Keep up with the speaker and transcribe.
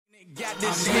Got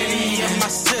this Henny in my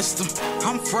system,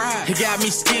 I'm fried. He got me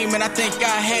scheming, I think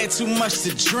I had too much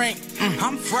to drink.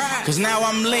 I'm fried. Cause now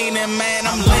I'm leaning, man,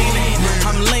 I'm leaning.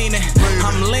 I'm leaning,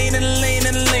 I'm leaning,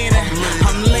 leaning, leaning.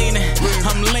 I'm leaning,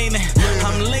 I'm leaning,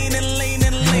 I'm leaning,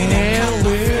 leaning, leaning. And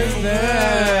with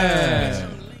that,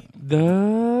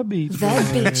 the Beech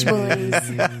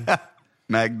Boys.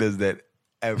 Mac does that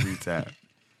every time.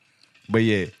 But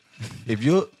yeah, if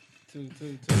you're...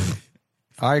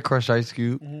 All right, Crush Ice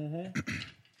Cube. Mm-hmm.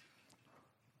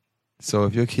 So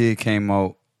if your kid came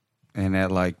out and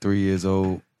at like 3 years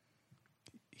old,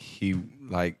 he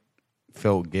like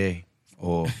felt gay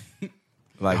or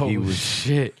like he was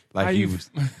shit. Like he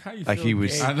was like he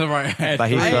was I never had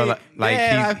like he felt like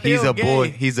yeah, he's a gay.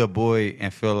 boy. He's a boy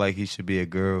and feel like he should be a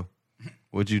girl.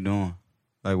 What you doing?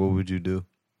 Like what would you do?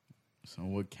 So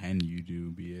what can you do,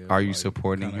 BL? Are you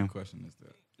supporting him? Question is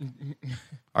that?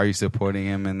 Are you supporting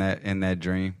him in that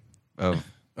dream of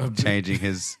changing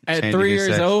his at changing 3 his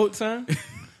years sex? old, son?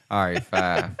 All right,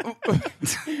 5.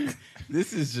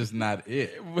 This is just not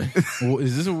it. Well,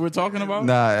 is this what we're talking about?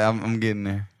 Nah, I'm getting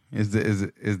there. Is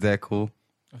that cool?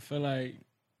 I feel like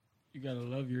you gotta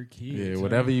love your kids. Yeah,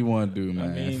 whatever you want to do,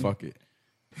 man. mean- Fuck it.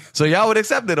 So y'all would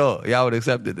accept it all. Y'all would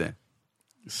accept it then.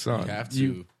 Son, You have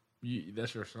to.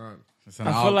 that's your son. It's an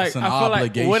I feel like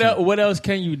obligation. what else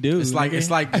can you do? It's like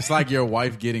nigga? it's like your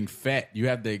wife getting fat. You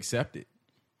have to accept it.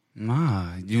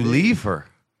 Nah, you leave her.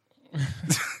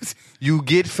 You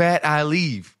get fat, I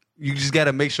leave. You just got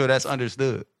to make sure that's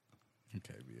understood.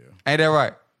 Okay, BL. Ain't that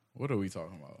right? What are we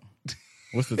talking about?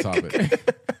 What's the topic?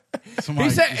 Somebody,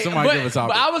 He said, somebody give a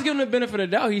topic. But I was giving him the benefit of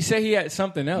the doubt. He said he had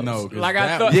something else. No, 'cause like I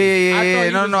that- thought.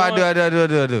 Yeah.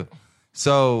 I I do.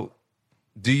 So,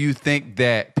 do you think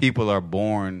that people are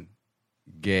born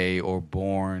gay or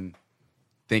born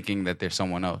thinking that they're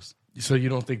someone else? So you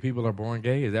don't think people are born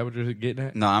gay? Is that what you're getting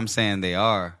at? No, I'm saying they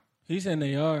are. He's saying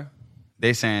they are.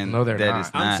 They saying No, they're that not.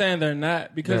 it's not. I'm saying they're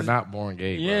not because They're not born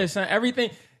gay. yeah, bro.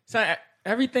 son,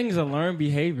 everything's a learned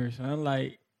behavior, son.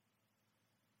 Like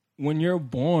when you're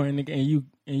born and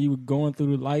you going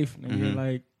through life, and you're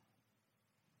like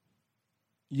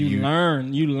you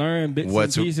learn bits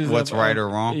What's- and pieces. what's of, right or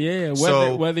wrong? Yeah,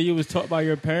 So- whether you was taught by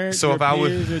your parents, So your if I was-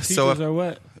 peers, or teachers, so if- or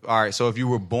what. All right, so if you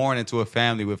were born into a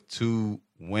family with 2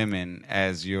 women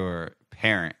as your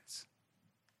parents,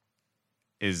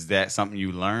 is that something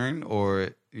you learn,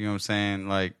 or you know what I'm saying?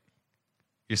 Like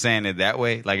you're saying it that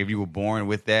way? Like if you were born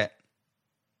with that?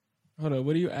 Hold up,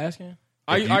 what are you asking?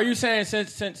 If you- Are you saying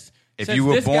since If since you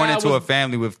were this born guy into was- a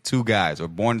family with 2 guys or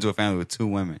born into a family with 2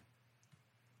 women,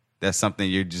 that's something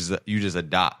you just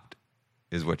adopt,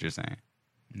 is what you're saying.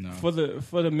 No. for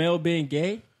the male being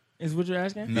gay is what you're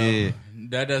asking? No, Yeah.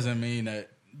 that doesn't mean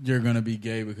that you're gonna be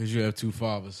gay because you have 2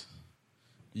 fathers.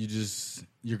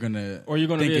 You're gonna Or you're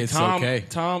gonna think be a it's okay.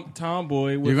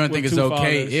 tomboy. With, You're gonna with think it's 2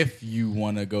 okay fathers. if you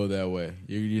want to go that way.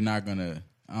 You're not gonna.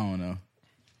 I don't know.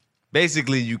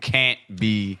 Basically, you can't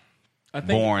be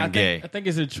born gay. I think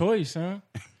it's a choice, huh?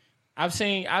 I've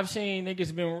seen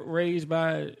niggas been raised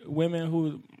by women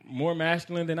who more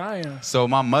masculine than I am. So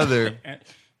my mother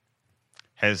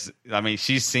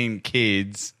she's seen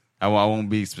kids. I won't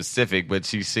be specific, but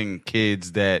she's seen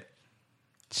kids that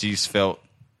she's felt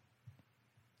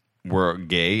were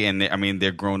gay, and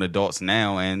they're grown adults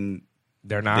now, and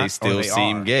They're not. they or still they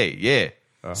seem are? gay.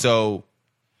 Yeah. So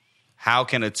how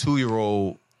can a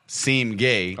 2-year-old seem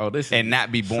gay and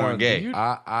not be born Son, gay?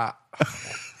 I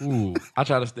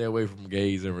try to stay away from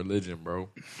gays and religion, bro.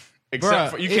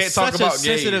 Except for, you can't it's talk such about a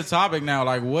sensitive gays. topic now.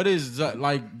 Like, what is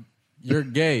like? You're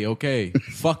gay, okay?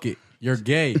 Fuck it, you're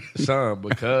gay. Son,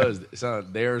 because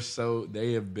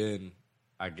they have been,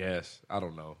 I guess, I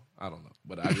don't know,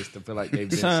 but I just feel like they've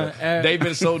been Son, they've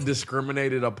been so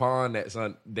discriminated upon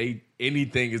that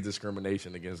anything is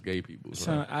discrimination against gay people.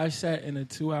 Son, I sat in a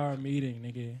 2-hour meeting,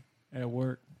 nigga, at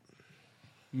work,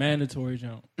 mandatory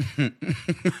jump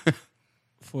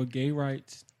for gay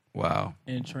rights Wow.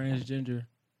 and transgender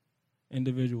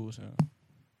individuals, huh?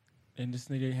 And this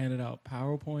nigga handed out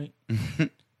PowerPoint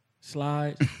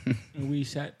slides, and we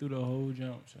sat through the whole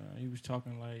jump. Son. He was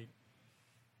talking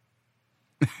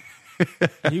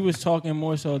he was talking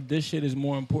more so. This shit is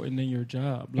more important than your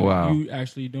job. Like, Wow. you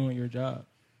actually doing your job,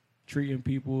 treating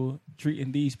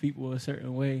these people a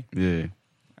certain way. Yeah.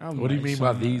 I'm What do you like, mean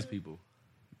by son, these people?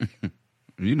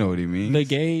 You know what he means. The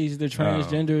gays, the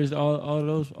transgenders,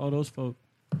 all those folk.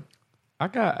 I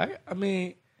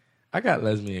got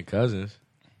lesbian cousins,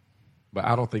 but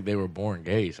I don't think they were born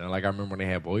gay. So like I remember when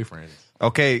they had boyfriends.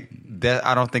 Okay, that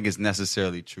I don't think it's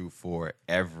necessarily true for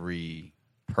every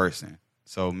person.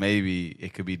 So maybe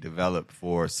it could be developed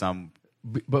for some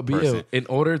But person. in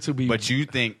order to be, But you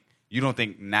think you don't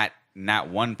think not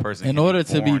one person. In can order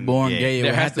to be born gay, it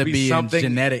There would have to be something-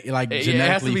 genetic, like it has to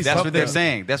genetically. be That's what something- they're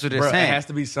saying. That's what they're Bro, saying. it has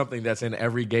to be something that's in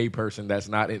every gay person that's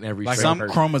not in every like straight some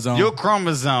person. chromosome. Your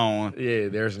chromosome. Yeah,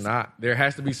 there's not. There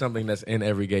has to be something that's in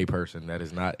every gay person that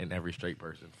is not in every straight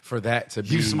person for that to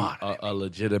be You smart. a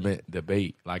legitimate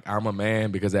debate. Like I'm a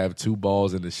man because I have 2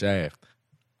 balls in the shaft.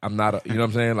 I'm not. You know what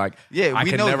I'm saying? Like Yeah, I we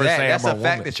can know never that. say That's I'm a a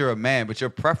fact woman. that you're a man, but your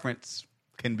preference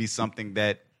can be something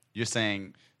that you're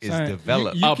saying is Son,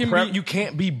 developed. You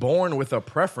can't be born with a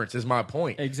preference. Is my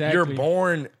point. Exactly. You're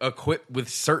born equipped with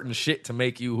certain shit to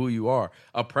make you who you are.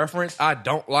 A preference. I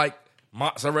don't like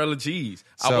mozzarella cheese.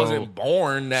 I So- wasn't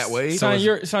born that way. Son,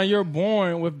 you're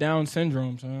born with Down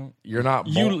syndrome, son. You're not.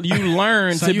 Born. You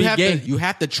learn So to you be have gay. to you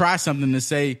have to try something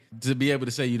to be able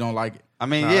to say you don't like it. I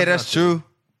mean, Nah, yeah, that's that's true.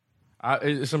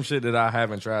 It's some shit that I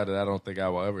haven't tried that I don't think I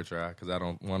will ever try because I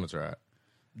don't want to try it.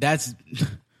 That's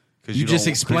 'Cause you just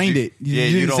don't- 'cause explained you- it. You Yeah,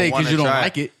 didn't say wanna because you don't try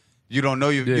like it. You don't know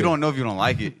you Yeah. don't know if you don't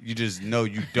like it. You just know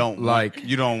you don't Like- like.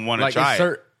 You don't want to Like try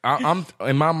it. I'm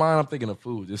in my mind. I'm thinking of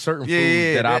foods. There's certain Yeah, foods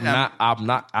yeah, that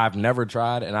that- I've never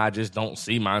tried, and I just don't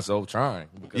see myself trying.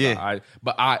 Because Yeah.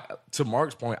 to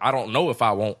Mark's point, I don't know if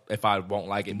I won't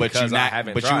like it. But because you I not.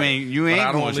 haven't But tried you it. ain't. You But I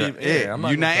ain't don't going to. leave- Yeah, I'm you're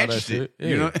gonna not try that interested. shit. You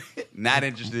Yeah. know, not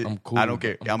interested. I'm cool. I don't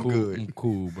care. I'm cool. good. I'm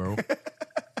cool, bro.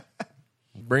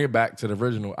 Bring it back to the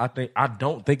original. I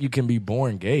don't think you can be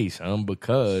born gay, son,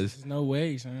 because There's no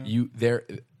way, son.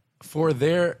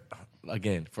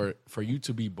 for you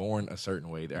to be born a certain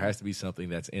way, there has to be something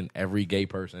that's in every gay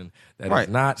person that is Right.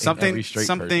 not in every straight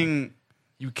person. Something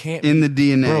You can't in the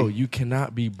DNA. bro. You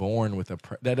cannot be born with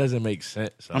that doesn't make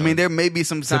sense. I mean, there may be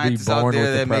some scientists out born there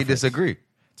with the that may preference. disagree.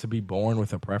 to be born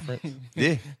with a preference.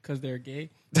 Yeah, Because they're gay.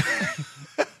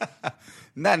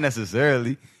 not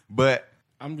necessarily, but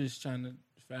I'm just trying to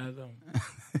fathom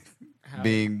how,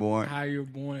 being born. how you're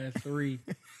born at 3,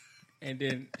 and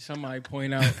then somebody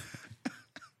point out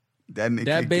That nigga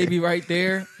that gay. baby right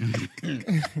there.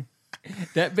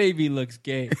 That baby looks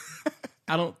gay.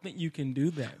 I don't think you can do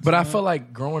that. But I son. feel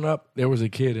like growing up, there was a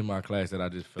kid in my class that I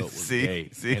just felt was See, gay,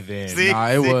 see, and then see, Nah,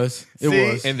 it see, was. It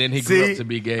see, was. and then he grew See? up to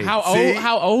be gay. how See? old?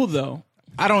 How old though?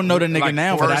 I don't know the nigga Like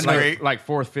now, but I first know grade. like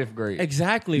 4th, 5th grade.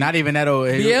 Exactly. not even that old.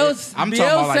 Biel's, I'm talking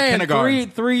about like saying kindergarten.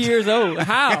 3 years old.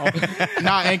 How?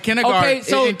 Nah, in kindergarten. Okay,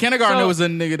 so- in kindergarten, so- there was a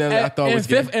nigga that I thought in was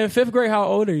fifth, gay. in 5th grade, how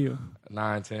old are you?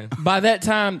 9, 10. By that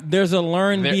time, there's a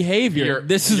learned There- behavior. you're-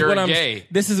 This is you're what I'm. gay.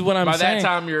 This is what I'm By saying. that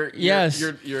time, you're Yes.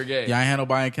 you're gay. Y'all ain't had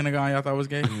nobody in kindergarten y'all thought was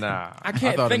gay? Nah. I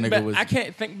can't thought a think nigga back. was- I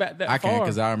can't think back that I can't far.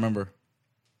 because I remember.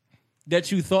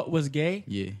 That you thought was gay.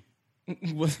 Yeah.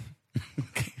 Was-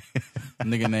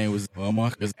 Nigga name was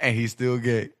Marcus. and he's still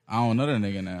gay, I don't know that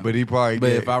nigga now. but he probably. But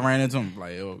gay. if I ran into him,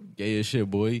 like, yo, gay as shit,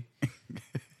 boy.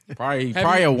 Probably Have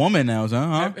probably you- a woman now, son,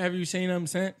 huh? have you seen him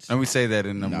since? and we say that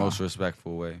in the Nah. most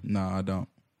respectful way. No, I don't.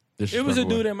 It was a Disrespectful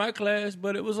dude way. in my class,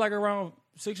 but it was like around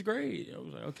 6th grade. I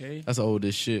was like, okay, That's old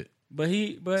as shit. but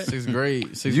Sixth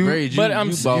grade. Sixth You- grade. But I'm-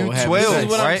 you you both having 12, this sex. is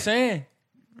what I'm right? saying.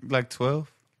 Like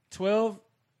 12, 12,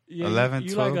 yeah, 11,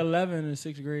 you 12? like 11 in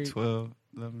 6th grade. 12,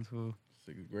 11, 12.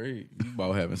 Sixth grade. You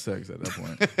both having sex at that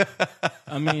point.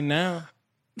 I mean, now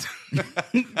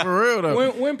For real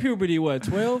though. when puberty? What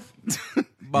 12?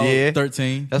 About Yeah.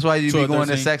 13. That's why you be 12, going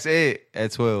to 13. sex ed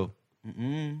at 12.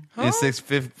 In fifth,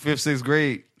 6th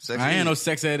grade. Sex I ed. ain't no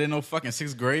sex ed in no fucking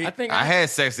sixth grade. I think I had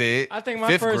sex ed. I think my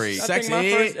 5th first grade. I Sex think my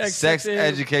ed? first ex- Sex ed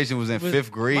education was in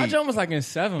 5th grade. My job was like in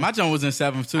 7th. My joint was in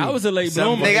 7th too. I was a late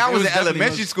Seventh bloomer. grade. Nigga, I It was in definitely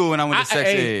elementary school when I went to sex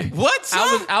hey, ed. What?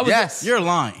 Son? I was Yes. You're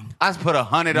lying. I put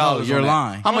 $100. No, you're on that.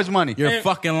 lying. How much money? You're And-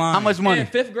 fucking lying. How much money? in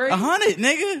 5th grade. 100,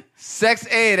 nigga. Sex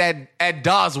ed at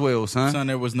Doswell, son. Son,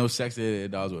 there was no sex ed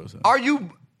at Doswell. Son. Are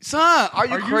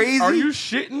you crazy? Are you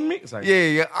shitting me? It's like,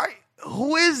 Yeah.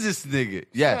 Who is this nigga?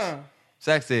 Yes. Huh.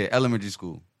 Sex ed, elementary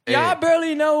school. Y'all Ed.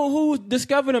 barely know who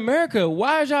discovered America.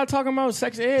 Why is y'all talking about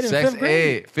sex ed in Sex 5th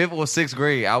grade? ed, 5th or 6th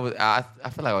grade. I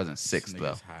feel like I was in 6th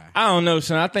though. Niggas high. I don't know,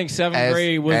 son. I think 7th Ask-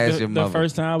 grade ask was your the mother.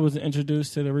 first time I was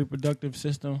introduced to the reproductive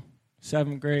system.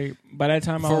 7th grade. By that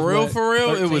time, I was For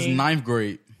real, it was 13? 9th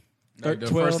grade. Like, the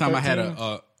 12, first time I had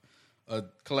 13. a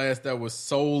class that was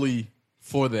solely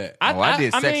for that. I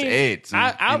did sex mean, ed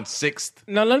I- in 6th.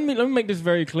 Now let me make this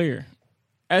very clear.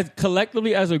 As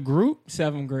collectively as a group,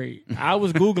 7th grade. I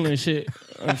was googling shit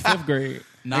in 5th grade.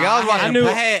 Nah, Nigga, I was watching. I knew-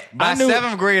 by I knew-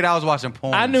 7th grade, I was watching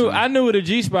porn. I knew son. what a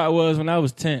G spot was when I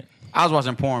was 10. I was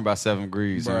watching porn by 7th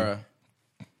grade. son.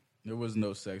 Bruh. There was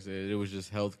no sex ed. It was just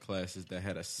health classes that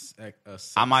had a sex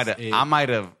I might have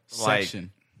like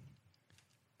section.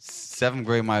 7th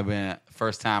grade might have been the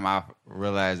first time I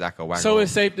realized I could whack. So off.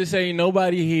 it's safe to say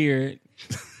nobody here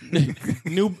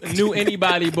knew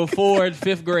anybody before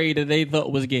 5th grade that they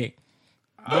thought was gay.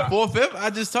 Before 5th, I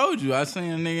just told you. I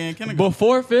seen a nigga in kindergarten.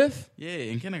 Before 5th? Yeah,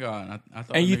 in kindergarten. I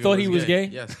thought And you nigga thought he was gay?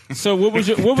 Yes. So what was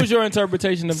your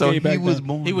interpretation of So gay back he was then?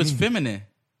 born. He was feminine.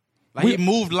 Like he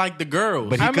moved like the girls.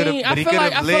 But he I could've- mean, but he I feel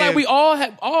could've like we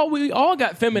lived- we all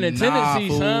got feminine tendencies,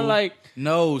 fool. son. Like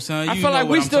No, son. I You feel know like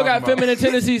what we I'm still got talking about. feminine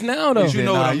tendencies now, though. You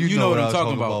know what you you know know what what I'm I'm talking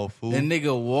talking about. about, fool. That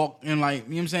nigga walk and like, you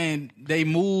know what I'm saying? They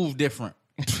move different.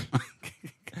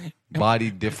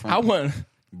 Body different. I want.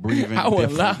 breathing I want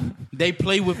different. They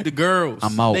play with the girls.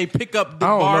 I'm out. They pick up the I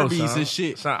don't know, Barbies son. and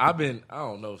shit. Son, I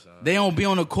don't know, son. They don't be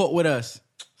on the court with us.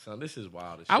 Son, this is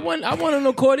wild as shit. I wasn't on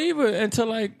the court either until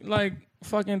like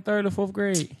fucking 3rd or 4th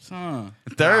grade. Son.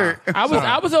 Third. I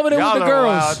was over there Y'all with the are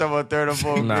wild. girls. Talking about third or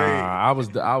fourth grade.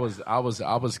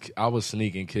 I was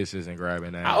sneaking kisses and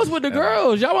grabbing ass. I was with the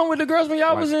girls. Y'all went with the girls when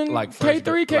y'all was in like first K3,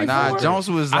 grade. K4. Nah,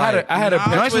 Jones was I like, had a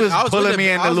Jones was I was pulling with me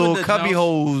the- in I the was little with the cubby Jones.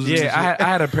 holes. and Yeah, shit. I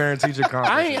had a parent teacher conference.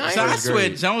 I in ain't- So I first swear,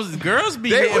 grade. Jones, girls be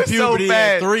They hitting was so puberty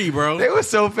bad. at 3, bro. They were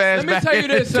so fast. Let me back tell you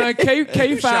then. this, son. K5,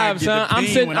 Trying to get son. the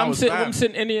peen when I was 5. I'm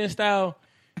sitting Indian style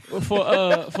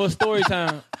for story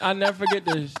time. I never forget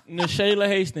this. Nashayla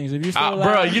Hastings. If you still alive,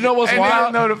 Bro, you know what's And wild?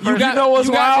 then know the You first- know what's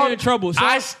you got me wild? in trouble. So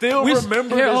I still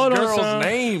remember here, this hold on, girl's son.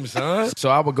 name, son. So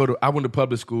I went to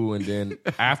public school, and then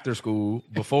after school,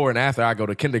 before and after, I go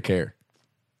to kindercare.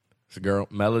 It's a girl,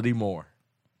 Melody Moore.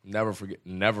 Never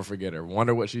forget her.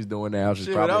 Wonder what she's doing now. She's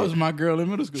Shit, probably that was my girl in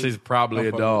middle school. she's probably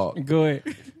a dog. Go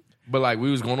ahead. But like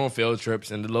we was going on field trips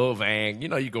in the little van. You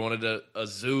know, you going to a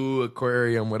zoo,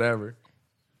 aquarium, whatever.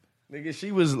 Nigga, she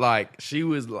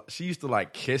used to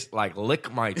like kiss, like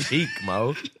lick my cheek,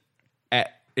 mo.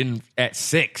 At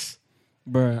 6.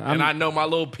 Bruh, And I know my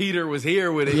little Peter was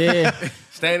here with it. Yeah.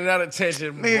 Standing at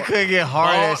attention. Nigga couldn't get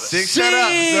hard Oh, at 6. shit. Shut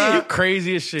up, You son.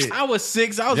 crazy as shit. I was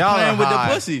 6. I was Y'all playing are with high.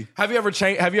 the pussy. Have you ever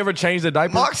changed the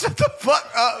diaper? Mark, shut the fuck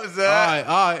up, son.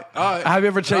 All right. Have you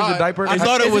ever changed the diaper? I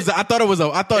thought it was.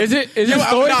 Is it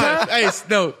story time? Hey,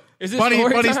 no. Is it funny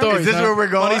story time? story. Is this son. where we're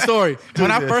going? Funny story. Do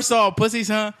When I this. first saw pussy,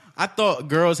 son, I thought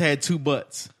girls had 2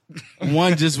 butts.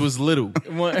 One just was little.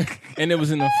 And it was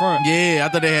in the front. Yeah, I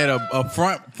thought they had a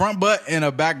front butt and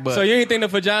a back butt. So you didn't think the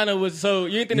vagina was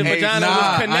Hey, vagina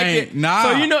nah, was connected? nah.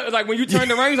 So you know, like when you turn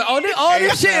the rings, all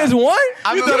this shit is one.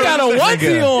 I You remember- got a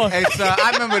onesie on. Hey, son,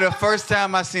 I remember the first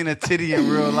time I seen a titty in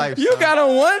real life. You son. got a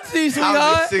onesie,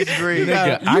 I was in sweetheart. 6th grade.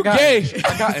 Nigga, You gay.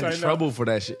 I got in trouble for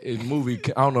that shit in movie.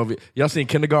 I don't know if y'all seen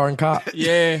Kindergarten Cop.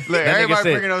 Yeah. Look, That everybody nigga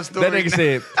said, bringing those stories. that nigga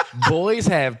said, boys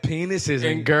have penises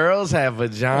and girls have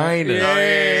vaginas.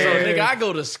 Yeah. So, nigga, I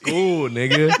go to school,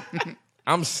 nigga.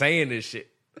 I'm saying this shit.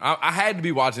 I had to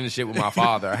be watching this shit with my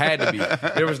father. I had to be.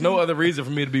 There was no other reason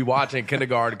for me to be watching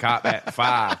Kindergarten Cop at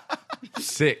 5,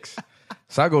 6.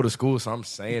 So I go to school, so I'm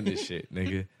saying this shit,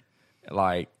 nigga.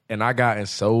 Like, and I got in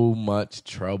so much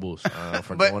trouble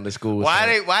for But going to school.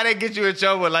 why son. they get you in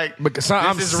trouble? Like, Because son,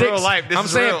 I'm this is 6. real life. This I'm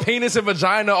is saying real. penis and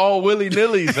vagina all willy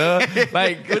nilly, son.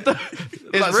 Like, what the,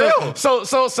 It's so,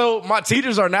 real. So my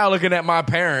teachers are now looking at my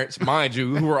parents, mind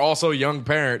you, who are also young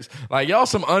parents. Like, y'all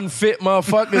some unfit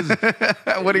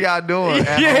motherfuckers. what are y'all doing?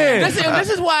 at Yeah. home? This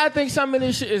is why I think some of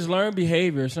this shit is learned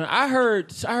behavior. So I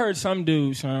heard some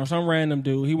dude, some random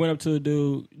dude. He went up to a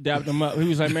dude, dapped him up. He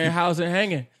was like, "Man, how's it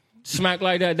hanging?" Smack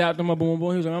like that, dapped him up, boom,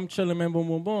 boom. He was like, "I'm chilling, man, boom,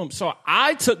 boom, boom." So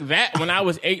I took that when I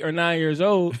was 8 or 9 years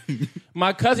old.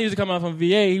 My cousin used to come out from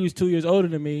VA. He was 2 years older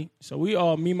than me. So we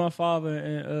all, me, my father,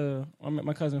 and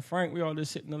my cousin Frank, we all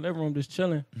just sit in the living room just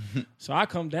chilling. So I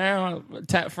come down,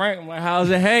 tap Frank, I'm like, "How's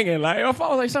it hanging?" Like, my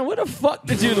father was like, "Son, where the fuck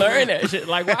did you learn that shit?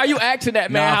 Like, why are you asking that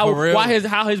man Nah, for real.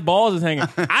 how his balls is hanging?"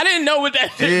 I didn't know what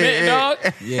that shit meant,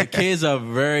 dog. Yeah, kids are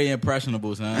very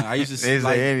impressionable, son. I used to They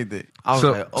like, say anything. I was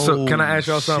So, like, so can I oh, ask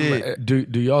y'all something? shit.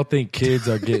 Do y'all think kids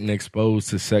are getting exposed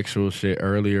to sexual shit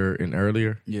earlier and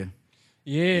earlier? yeah,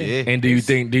 Yeah. And do you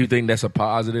think that's a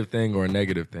positive thing or a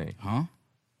negative thing? huh?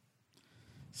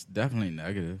 It's definitely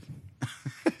negative.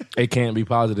 It can't be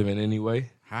positive in any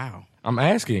way. How? I'm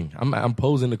asking. I'm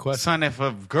posing the question. Son, if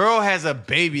a girl has a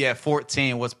baby at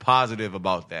 14, what's positive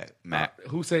about that, Mac?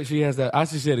 Who said she has that? I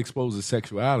just said exposed to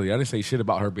sexuality. I didn't say shit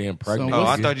about her being pregnant. So Oh, I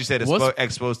what's- thought you said what's-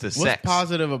 exposed to What's sex.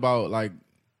 positive about like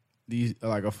these,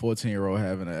 like a 14-year-old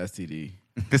having an STD?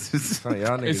 Son,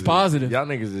 y'all niggas It's positive. Y'all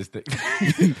niggas is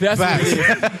That's what it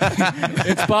is.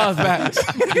 It's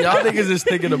positive. y'all niggas is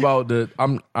thinking about the.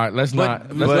 All right. Let's not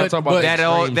talk about that the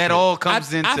all extreme that shit. all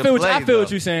comes into I feel play. what though.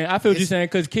 you're saying. I feel what you're saying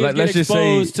because kids Like, get let's just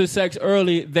exposed say- to sex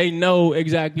early. They know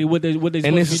exactly what they And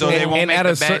supposed it's to be So they doing. won't and make at the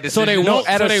a bad cer- decision. so they won't-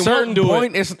 at so a they certain won't do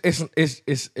point,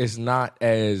 it's not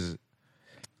as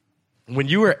when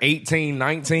you were 18,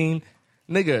 19.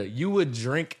 nigga, you would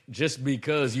drink just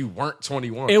because you weren't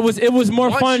 21. It was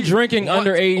more fun drinking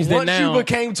underage than now. Once you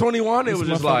became 21, it was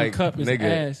just like, cup is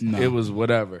nigga, ass. it was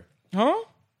whatever. Huh?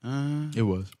 It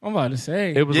was. I'm about to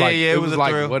say. It was like it was a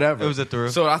like thrill. whatever. It was a thrill.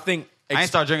 So I think I ain't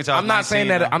start drinking till I was I'm not saying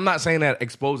 19, that. though. I'm not saying that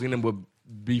exposing them would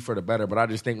be for the better, but I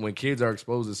just think when kids are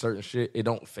exposed to certain shit, it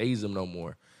don't phase them no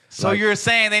more. So Like, you're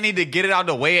saying they need to get it out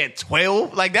the way at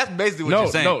 12? Like, that's basically what you're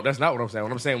saying. No, that's not what I'm saying.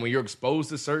 What I'm saying, when you're exposed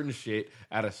to certain shit,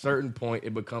 at a certain point,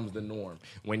 it becomes the norm.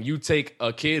 When you take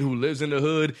a kid who lives in the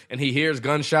hood and he hears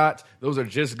gunshots, those are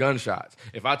just gunshots.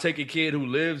 If I take a kid who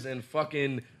lives in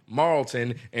fucking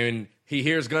Marlton and he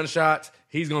hears gunshots,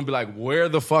 he's going to be like, where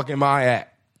the fuck am I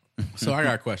at? So I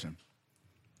got a question.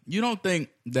 You don't think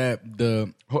that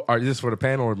Is this for the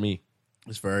panel or me?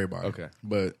 it's for everybody? Okay.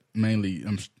 But mainly,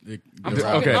 I'm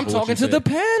talking to the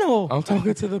panel. I'm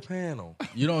talking to the panel.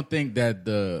 You don't think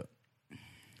that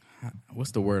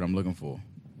what's the word I'm looking for?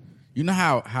 You know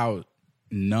how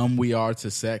numb we are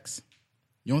to sex?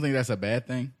 You don't think that's a bad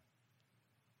thing?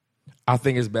 I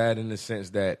think it's bad in the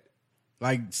sense that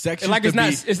Like sex, Like used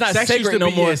to it's not sex sacred used to no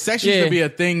be, more. Yeah, sex used Yeah. to be a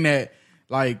thing that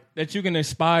like that you can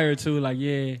aspire to. Like,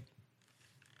 yeah,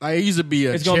 it used to be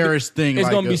a it's gonna cherished thing. It's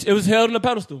like gonna be. It was held on a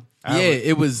pedestal.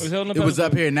 it was held on a it was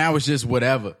up pedestal. here. Now it's just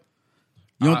whatever.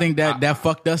 You don't think that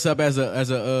fucked us up as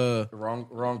a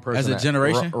wrong person As a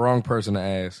generation? wrong person to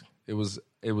ask. It was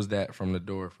that from the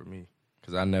door for me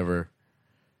because I never.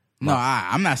 No,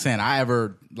 I'm not saying I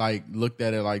ever like looked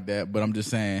at it like that, but I'm just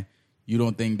saying you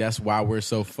don't think that's why we're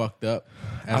so fucked up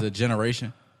as a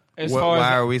generation. As Why far as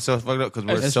are we so fucked up? Because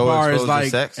we're As so far as exposed like to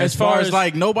sex? as far as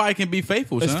like nobody can be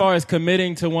faithful. as son. far as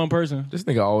committing to one person. This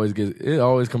nigga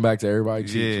always come back to everybody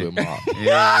cheats with Marc.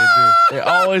 Yeah, It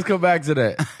always come back to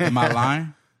that. Am I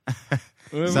lying? they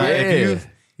do. So Yeah. if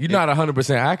You're not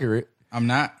 100% accurate. I'm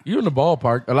not. You're in the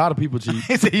ballpark. A lot of people cheat.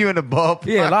 you say you in the ballpark.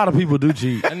 Yeah, a lot of people do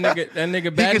cheat. That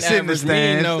nigga batting sit in the average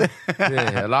mean stands. no.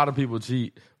 Yeah, a lot of people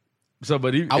cheat. So,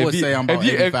 but I would say I'm about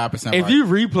 85% If right. you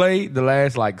replay the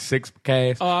last like 6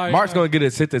 casts, yeah. Mark's gonna get a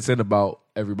sentence in about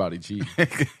everybody cheating.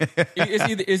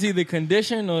 It's either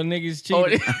condition or niggas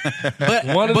cheating. But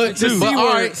One of the two. But,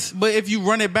 all right, words. but if you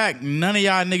run it back, none of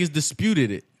y'all niggas disputed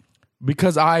it.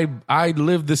 Because I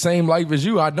live the same life as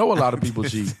you. I know a lot of people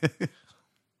cheat.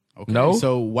 Okay. No?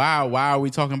 So why are we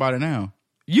talking about it now?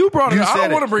 You brought it You up. I said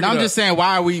don't it. want to bring No, it I'm up. just saying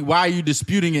why are you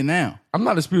disputing it now? I'm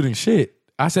not disputing shit.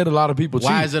 I said a lot of people cheat.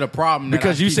 Why is it a problem? that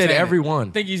Because I you keep said saying it? everyone.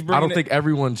 I think he's I bringing don't it- think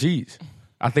everyone cheats.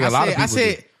 I think a lot of people I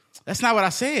said do. that's not what I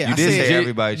said. You I did said say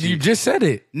everybody You cheats. just said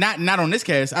it. not on this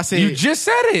case. I said You just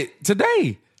said it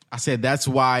today. I said that's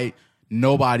why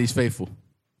nobody's faithful.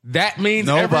 That means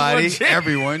Nobody, everyone cheats.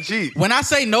 everyone cheats. When I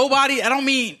say nobody, I don't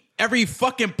mean every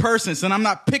fucking person. So I'm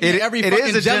not picking every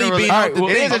fucking jelly bean All out right, the well,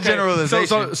 it thing. is a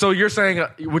generalization. So you're saying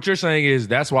what you're saying is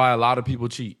that's why a lot of people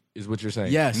cheat. Is what you're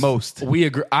saying? Yes. Most. We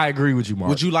agree. I agree with you, Mark.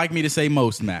 Would you like me to say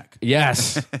most, Mac?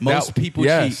 Yes. Most people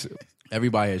yes. cheat.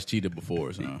 Everybody has cheated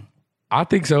before, so I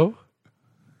think so.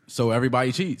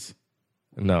 everybody cheats.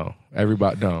 No.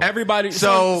 Everybody. No. Everybody.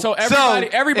 So- So everybody.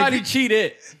 so everybody if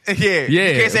cheated. Yeah, Yeah,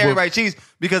 You can't say well- everybody cheats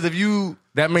because if you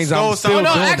That means stole I'm still something-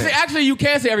 No, doing actually, it. actually, you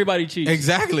can't say everybody cheats.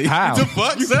 Exactly. How? What the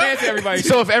fuck? You son? can't say everybody cheats.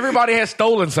 So if everybody has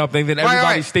stolen something, then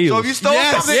everybody steals. So if you stole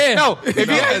Yes. something, Yeah. no.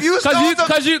 If you stole something,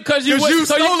 Because you you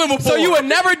stole them So before. you would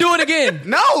never do it again.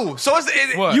 no. So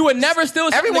What? You would never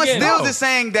steal something everyone again. still No. is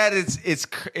saying that it's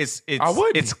I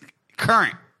wouldn't. it's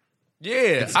current. Yeah,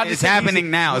 It's I just think happening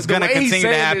he's- now. It's the gonna way he's continue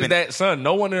to saying happen. Is that son,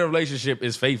 no one in a relationship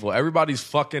is faithful. Everybody's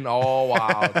fucking all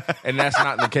wild, and that's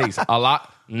not the case. A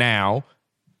lot now.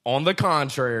 On the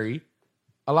contrary,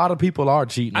 a lot of people are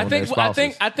cheating on their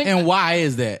spouses. I think. And why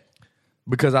is that?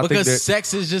 because I think Because that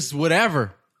sex is just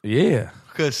whatever. yeah,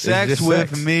 Because It's sex just with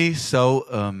sex. me so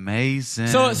amazing.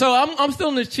 So I'm still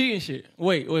in this cheating shit.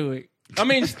 Wait. I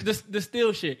mean the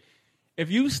steal shit.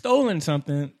 If you stolen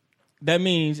something, that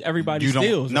means everybody you don't.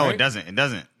 steals. No, right? it doesn't. It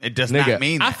doesn't. It does Nigga, not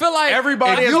mean. I That. feel like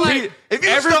everybody If has you- peed. if you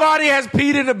Everybody has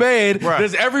peed in the bed. Bruh.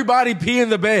 Does everybody pee in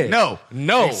the bed? No,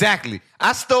 no, exactly.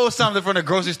 I stole something from the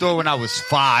grocery store when I was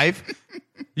 5.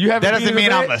 You haven't. That peed doesn't in the mean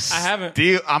bed? I'm a I haven't.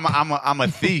 steal. I'm a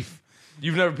thief.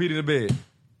 You've never peed in the bed.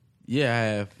 Yeah, I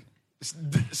have.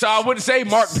 So I wouldn't say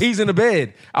Mark pees in the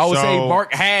bed. I would say So-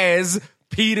 Mark has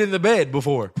peed in the bed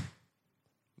before.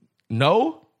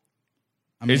 No?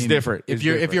 I mean, It's different. If It's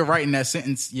you're different. if you're writing that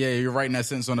sentence, yeah, you're writing that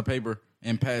sentence on the paper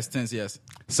in past tense. Yes.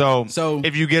 So So-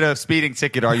 if you get a speeding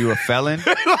ticket, are you a felon?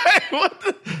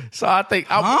 So I think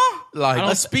I'm like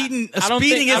A speeding I don't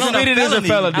isn't think- I don't- a it is a felony.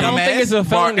 felony. I don't think it's a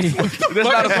felony. that's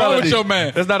not a felony. your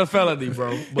man? That's not a felony,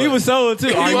 bro. He was sold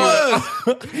too. Are you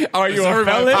Are you a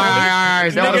felon? all right.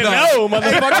 Nigga, no,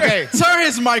 motherfucker. Okay. Turn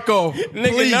his mic off, Nigga,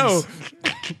 please. no.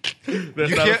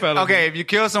 That's not a felony. Okay, if you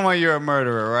kill someone, you're a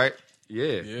murderer, right?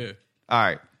 Yeah. All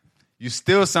right. You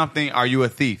steal something, are you a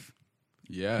thief?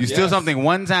 Yeah. You steal something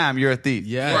one time, you're a thief.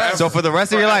 Yes. So for the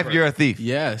rest of your life, you're a thief.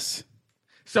 Yes.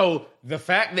 So the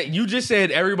fact that you just said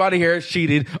everybody here is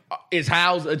cheated is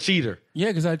Howze a cheater? Yeah,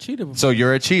 because I cheated before. So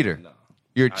you're a cheater.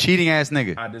 You're a cheating ass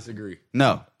nigga. I disagree.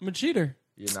 No, I'm a cheater.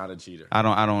 You're not a cheater. I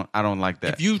don't like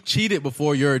that. If you cheated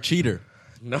before, you're a cheater.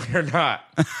 No, you're not.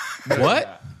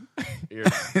 What? You're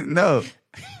not. No.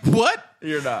 What?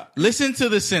 You're not. Listen to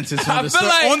the sentence I feel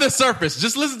like- on the surface.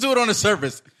 Just listen to it on the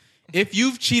surface. If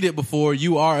you've cheated before,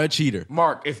 you are a cheater.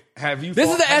 Mark, have you This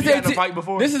is the have you had SAT. a fight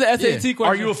before? This is the SAT Yeah. question.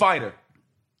 Are you a fighter?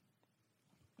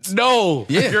 No,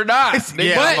 Yeah. you're not.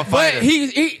 Yeah, I'm a fighter. But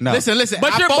he No. Listen.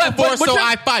 But I you're- fought but- before, but so you're-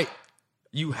 I fight.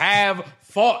 You have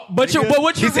fought. But nigga.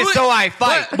 what He you're said, ruling, so I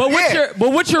fight. But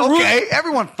what you're ruling. Okay,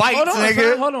 everyone fights, Hold on,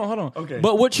 nigga. son, hold on. Okay.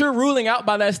 But what you're ruling out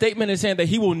by that statement is saying that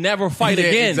he will never fight Yeah,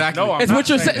 again. exactly. No, I'm It's not what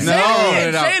you're saying saying.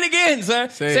 that. No, Say it again, son.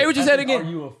 Say what you said Are again.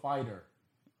 you a fighter?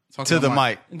 To the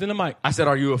mic. And then the mic. I said,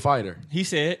 are you a fighter? He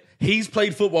said, He's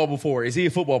played football before. Is he a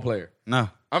football player? No.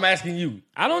 I'm asking you.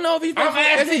 I don't know if he's I'm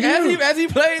asking you. as he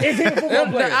played. Is he a football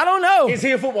player? I don't know. Is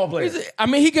he a football player? I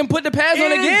mean, he can put the pads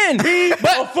on Is again. he a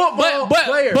football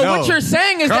player? But No. what you're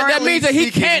saying is that Currently means that he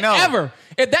speaking, can't no. ever.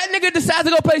 If that nigga decides to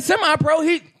go play semi-pro,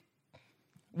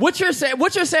 what you're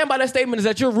saying by that statement is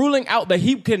that you're ruling out that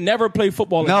he can never play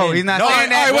football again. No, he's not saying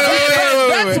that. all right,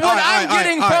 wait. That's what I'm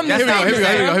getting from That's this. not what he's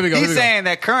saying. Here we go. He's saying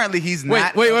that currently he's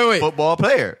not wait. a football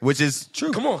player, which is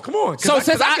true. Come on. So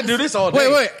since I can do this all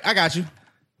day. Wait. I got you.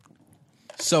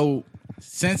 So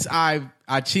since I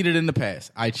cheated in the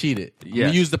past, I cheated.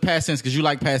 Yes. We use the past tense because you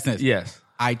like past tense. Yes.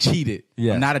 I cheated.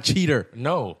 Yes. I'm not a cheater.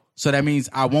 No, So that means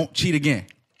I won't cheat again.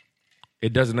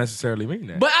 it doesn't necessarily mean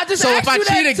that. But I just So asked if I you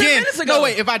that cheat 10 again, minutes ago.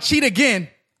 if I cheat again,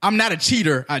 I'm not a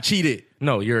cheater. I cheated.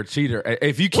 No, you're a cheater.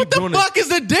 If you keep What the doing fuck is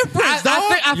the difference, dog?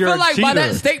 I You're feel a like by that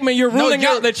cheater. statement you're No, ruling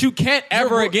you're- out that you can't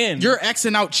ever again. You're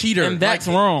Xing out cheater, And that's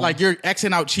Like- wrong. Like you're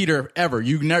Xing out cheater ever.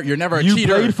 You're never a you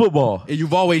cheater. played football. And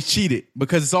you've always cheated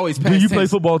because it's always past Do you tense. play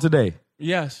football today?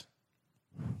 Yes.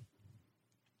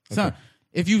 Son,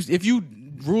 if you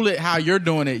rule it how you're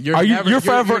doing it, you're Are you? never, You're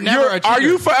forever. You're never a cheater. Are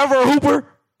you forever a hooper?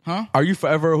 Huh? Are you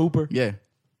forever a hooper? Yeah.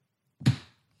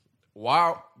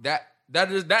 Wow, that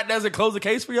doesn't close the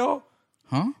case for y'all.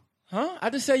 Huh? I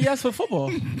just said yes for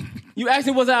football. You asked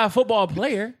me was I a football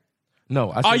player? No,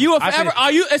 Are you a forever?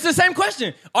 It's the same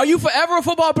question. Are you forever a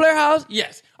football player, Howze?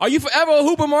 Yes. Are you forever a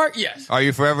hooper, Mark? Yes. Are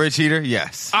you forever a cheater?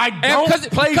 Yes. I don't 'cause-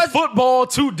 play because- football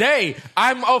today.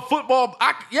 I'm a football.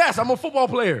 Yes, I'm a football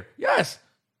player. Yes.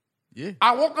 Yeah.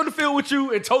 I walked on the field with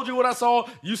you and told you what I saw.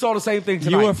 You saw the same thing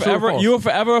tonight. You were True or forever. false? You were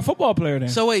forever a football player then.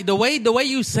 So wait, the way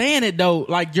you saying it though,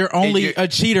 like you're only you're- a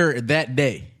cheater that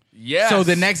day. Yes. So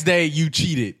the next day you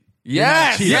cheated.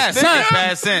 Yes. Yes. Son,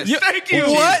 Past tense. Thank you.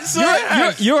 What?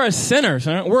 son? You're a sinner,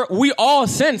 son. We all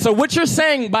sin. So what you're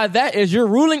saying by that is you're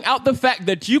ruling out the fact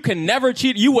that you can never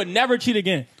cheat. You would never cheat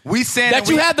again. We sinned. That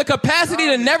you have the capacity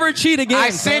to never cheat again.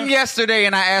 I son. sinned yesterday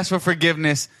and I asked for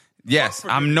forgiveness. Yes,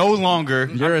 I'm no longer.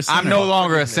 You're a sinner. I'm no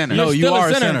longer a sinner. No, You're you still a are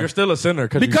a sinner. sinner. You're still a sinner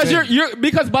because you're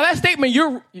because by that statement are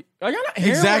y'all not hearing what I'm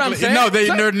Exactly. saying? No,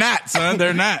 Son? they're not, son.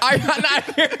 They're not. Are y'all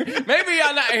not hearing? Maybe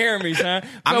y'all not hearing me, son.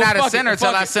 I'm So not a fuck sinner it,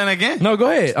 till fuck I it. sin again. No, go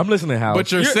ahead. I'm listening, Howze.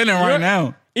 But you're sinning right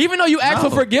now. Even though you ask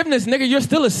for forgiveness, nigga, you're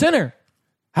still a sinner.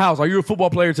 Howze, are you a football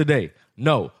player today?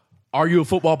 No. Are you a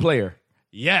football player?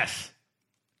 Yes.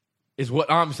 Is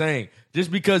what I'm saying. Just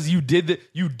because you did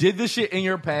the shit in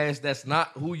your past, that's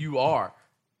not who you are.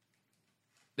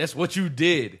 That's what you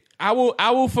did. I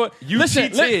will for You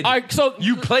listen. cheated. All right, so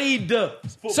You played the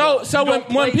football. so You don't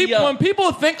when play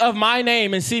people think of my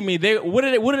name and see me, what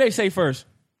do they say first?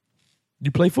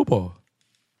 you play football.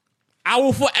 I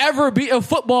will forever be a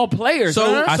football player. So,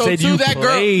 son. I so said to you that girl.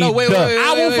 played No, wait.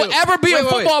 I will forever be a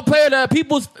football player that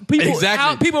people Exactly.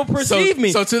 how people perceive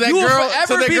me. So to that you will girl-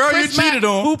 forever to that be girl you Chris Mack, cheated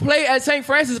on. who played at St.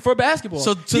 Francis for basketball.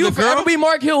 So to he will the girl- forever be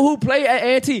Mark Hill, who played at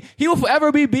A&T. He will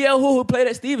forever be BL who played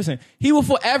at Stevenson. He will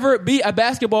forever be a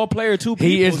basketball player too.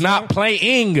 He is not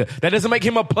playing. That doesn't make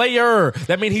him a player.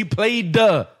 That means he played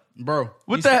the. Bro.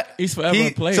 What that? He's forever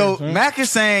a player. So son. Mac is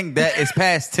saying that it's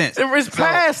past tense. It's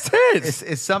past tense.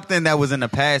 It's something that was in the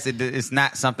past. It's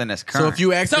not something that's current. So if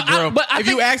you ask So the girl, but I if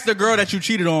you think- ask the girl that you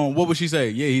cheated on, what would she say?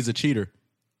 Yeah, he's a cheater.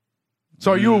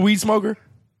 So are you a weed smoker?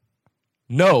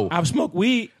 No. I've smoked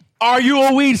weed. Are you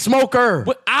a weed smoker?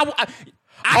 But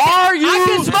I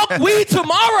can smoke weed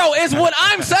tomorrow is what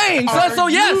I'm saying. So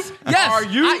yes. Are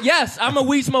you? Yes, I'm a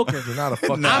weed smoker. You're not a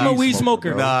fucking I'm a weed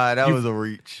smoker. Nah, that was a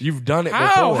reach. You've done it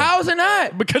How? before. How is it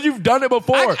not? Because you've done it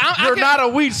before. I You're can- not a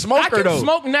weed smoker, I can though.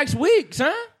 smoke next week,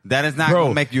 son. That is not Bro,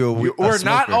 gonna make you a We're smoker.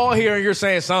 not all here and you're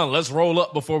saying, son, let's roll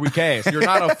up before we cast. You're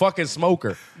not a fucking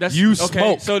smoker. You okay,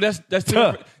 smoke. So that's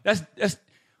Huh. that's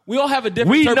we all have a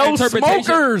different We know interpretation.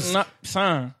 smokers.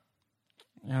 Son.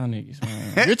 Y'all niggas,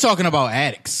 man. You're talking about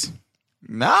addicts.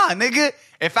 Nah, nigga.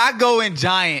 If I go in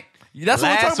Giant, That's what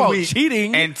I'm last talking about. week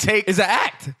Cheating and take is an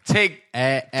act. take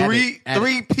Addict.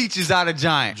 three peaches out of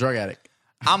Giant. Drug addict.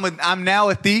 I'm now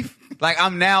a thief. Like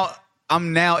I'm now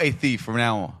a thief from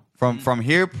now on. From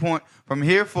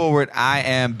here forward, I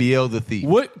am BL the thief.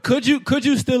 What could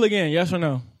you steal again? Yes or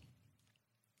no?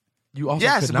 You also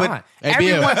Yes, could but not. Hey,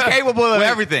 everyone's BL. capable of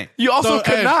everything. You also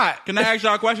could hey, not. Can I ask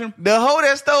y'all a question? The hoe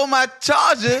that stole my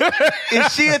charger,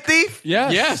 is she a thief?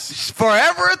 Yes. Yes.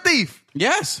 Forever a thief.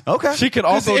 Yes. Okay. She could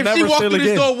also if she never walked steal through the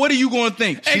again. store, what are you going to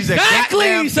think? She's a Exactly,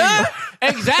 goddamn son. thief.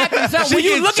 Exactly, son.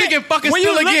 She can fucking when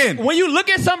you steal look, again. When you look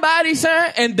at somebody,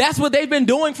 son, and that's what they've been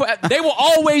doing for, they will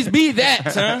always be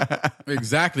that, son.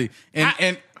 Exactly.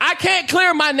 And I can't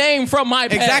clear my name from my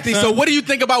past. exactly. son. So what do you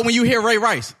think about when you hear Ray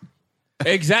Rice?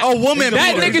 Exactly. A woman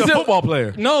that beater. He's nigga's a football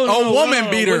player. No,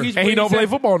 woman beater. What he's- And he what don't said- play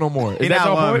football no more. Is He's that not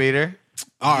your one point? beater.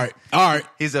 All right.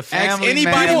 He's a Ask family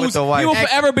anybody man who's- with a wife. He will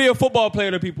forever be a football player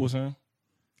to people, son.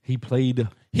 He played.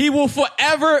 He will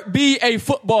forever be a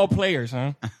football player,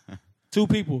 son. Two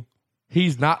people.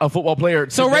 He's not a football player.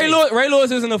 So today. Ray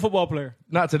Lewis isn't a football player.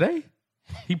 Not today.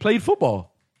 He played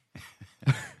football.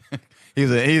 He's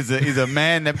a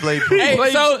man that played. Hey,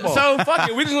 played so football. fuck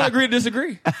it. We just gonna agree to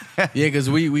disagree. Yeah, because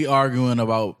we arguing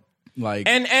about like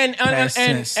past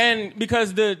tense. And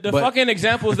because the But- fucking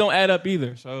examples don't add up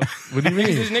either. So What do you mean?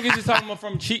 these niggas just talking about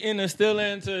from cheating to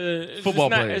stealing to it's Football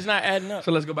just not, players. It's not adding up.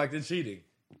 So let's go back to cheating.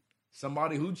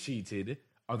 Somebody who cheated,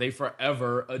 are they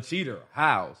forever a cheater?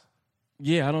 How's?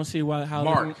 Yeah, I don't see why. How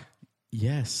Mark,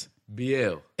 yes.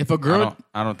 BL. If a girl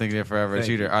I don't think they're forever a Thank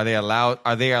cheater. you. Are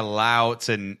they allowed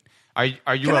to? Are you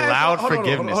Can I ask- allowed hold on,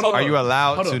 forgiveness? hold on. Are you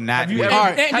allowed Hold to on. not? Have you wait? ever, All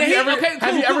right. have you ever, Okay,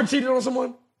 have you cool, ever cheated on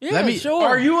someone? Yeah, Let me- sure.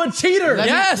 Are you a cheater?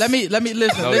 Yes. Let me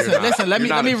listen. No, you're not. Listen. Let You're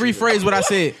not me a cheater. rephrase what I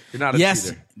said. You're not a yes,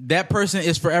 cheater. that person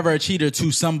is forever a cheater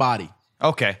to somebody.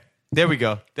 Okay, there we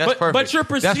go. That's But- perfect. but you're That's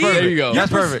perceived- perfect. There you go.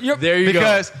 That's You're perfect. you're- There you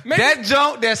Because go. Maybe- that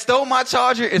junk that stole my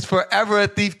charger is forever a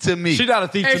thief to me. She's not a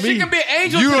thief And to she me. can be an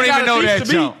angel. You to don't the- even know thief that to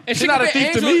me. junk. And She's she not can a be thief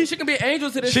to angel. me. She can be an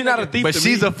angel to this. She's not a nigga. thief But to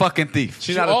she's me. a fucking thief.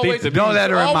 She's not a thief to me. Don't let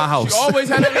her in my house. She always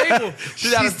had a label.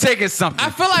 She's taking something. I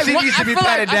feel like she what- needs to I be feel like-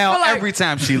 patted I down feel like- every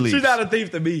time she leaves. She's not a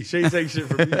thief to me. She ain't take shit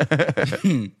from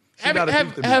me.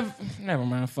 Never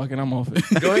mind. Fucking, I'm off it.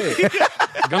 Go ahead.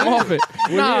 I'm off it.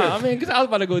 Nah, I mean, because I was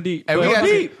about to go deep. Hey,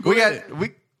 but- we got.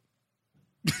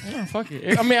 Yeah, fuck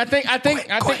it. I mean, I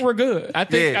think we're good. I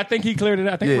Yeah. think he cleared it.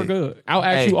 I think Yeah. we're good. I'll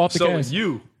ask Hey, you off the So cast.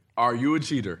 are you a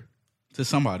cheater? To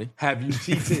somebody. Have you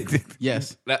cheated?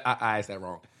 Yes. I asked that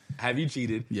wrong. Have you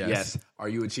cheated? Yes. Are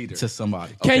you a cheater? To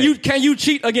somebody. Can you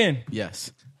cheat again?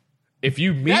 Yes. If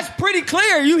you meet, That's pretty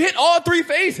clear. You hit all three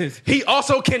phases. he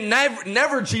also can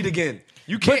never cheat again.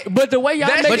 You can't. But the way y'all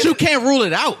That's- make But it, you can't rule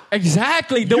it out.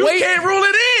 exactly the You way can't rule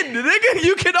it in, nigga.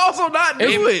 You can also not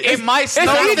do it. It might it's snow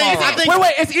easy. tomorrow.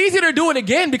 Wait. It's easier to do it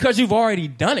again because you've already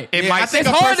done it. It might. I think It's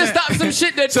a hard to person- stop some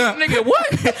shit that nigga.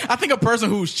 What? I think a person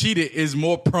who's cheated is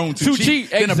more prone to To cheat cheat,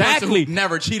 than a person exactly. who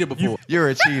never cheated before. You're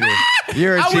a cheater.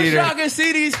 You're a I wish y'all cheater. could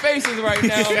see these faces right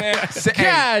now, man. Hey.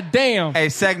 God damn. Hey,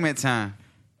 segment time.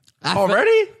 Already?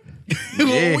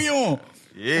 Yeah. What we on?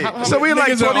 Yeah. So we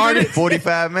like Niggas are 20 already- minutes.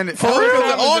 45 minutes.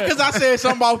 All because I said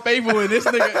something about faithful and this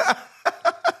nigga.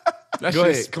 That Go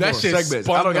shit- ahead. Come that on. shit Segments.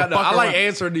 spun I don't the got no. fuck I like around.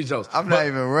 answering these jokes. I'm not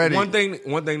even ready. One thing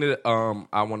that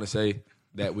I want to say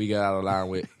that we got out of line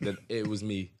with that it was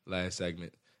me last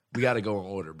segment. We got to go in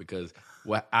order because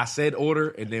what I said order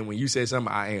and then when you said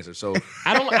something I answered. So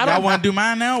I don't Y'all want to do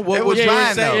mine now? What It would was George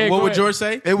fine, say? though. Yeah, What go would ahead. George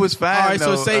say? It was fine. All right,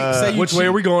 so though. say you which way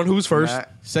are we going? Who's first?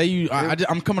 Matt. Say you.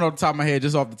 I'm coming off the top of my head,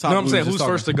 just off the top. No, I'm we saying was who's just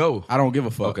first to talking. go. I don't give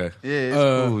a fuck. Okay. Yeah, it's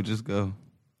cool. Just go.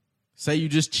 Say you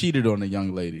just cheated on a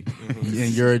young lady, and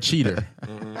you're a cheater,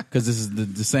 because this is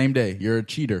the same day. You're a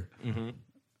cheater.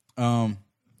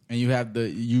 And you have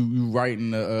you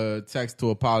writing a text to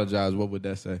apologize. What would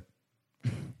that say?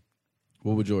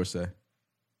 What would George say?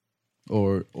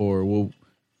 Or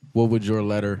what would your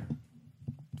letter?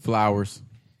 Flowers.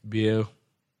 BL.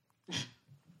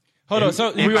 Hold on. So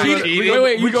If I cheated-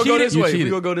 wait. We gonna go this You way. cheated. We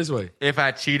gonna go this way. If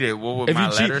I cheated, what would If my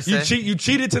you letter cheat, say? you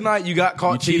cheated tonight. You got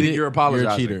caught cheating. You're apologizing.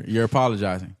 You're a cheater. You're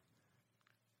apologizing.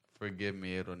 Forgive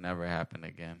me, it'll never happen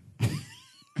again.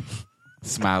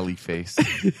 Smiley face.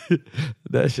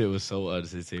 That shit was so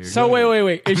unnecessary. So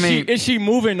wait. Is she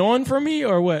moving on from me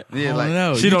or what? Yeah, I like don't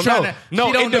know. She don't know. No,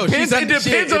 she don't it know. depends. It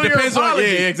depends on your apology.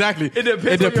 Yeah, exactly. It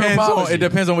depends on your apology. It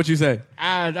depends on what you say.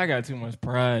 I got too much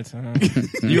pride, son.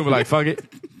 You be like, fuck it.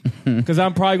 Because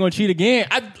I'm probably gonna cheat again.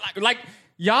 Like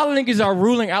y'all niggas are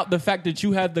ruling out the fact that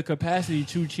you have the capacity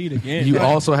to cheat again. You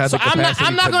also have the capacity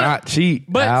I'm not to gonna, not cheat.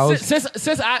 But Howze.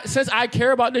 since I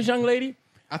care about this young lady,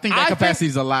 I think that capacity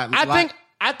is a lot.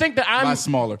 I think that I'm lot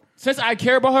smaller. Since I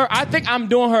care about her, I think I'm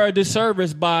doing her a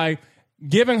disservice by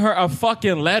giving her a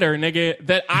fucking letter, nigga,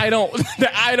 that I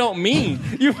don't mean.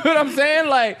 You know what I'm saying?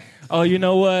 Like, oh, you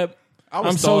know what?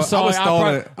 I'm so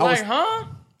sorry.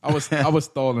 I was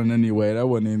stalling anyway. That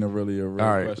wasn't even really a real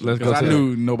All right, question. let's go Because I to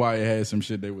knew nobody had some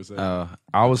shit they would say.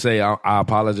 I would say I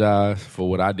apologize for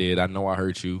what I did. I know I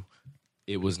hurt you.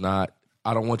 It was not.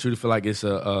 I don't want you to feel like it's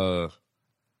a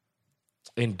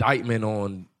indictment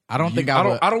on. I don't think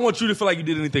I don't want you to feel like you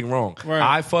did anything wrong. Right.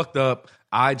 I fucked up.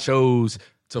 I chose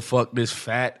to fuck this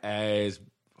fat ass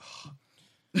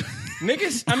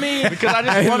Niggas, I mean, because I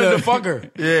just wanted to fuck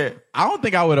her. yeah. I don't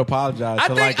think I would apologize I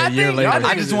to think- like a I year think- later. I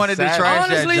I just wanted to sad. trash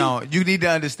Honestly- that joint. You need to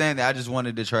understand that. I just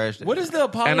wanted to trash that. what is the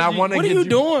apology? And I wanna what are get you you-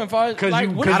 doing? Like, 'cause you-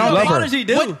 what 'cause does you the love her. apology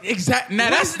do? What exactly? Now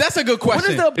that's a good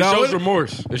question. What is the- It shows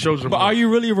remorse. It shows remorse. But are you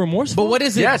really remorseful? But what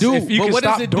does it Yes, do? if you But can what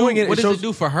does stop it do? doing it, What it does shows- it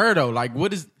do for her though? Like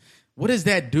what does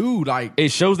that do? Like,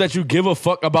 It shows that you give a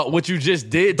fuck about what you just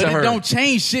did but to it her. don't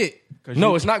change shit.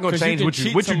 No, it's not going to 'cause you change can what you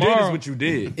cheat did. Is tomorrow. what you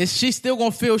did. Is she still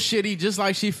gonna feel shitty just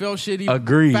like she felt shitty?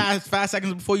 Agreed. 5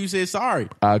 seconds before you said sorry.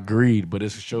 I agreed, but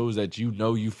it shows that you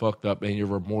know you fucked up and you're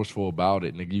remorseful about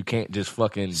it, nigga. You can't just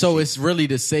fucking. So it's really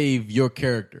to save your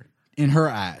character in her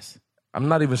eyes. I'm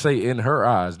not even saying in her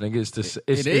eyes, nigga.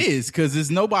 It It is because it's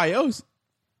nobody else.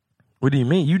 What do you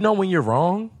mean? You know when you're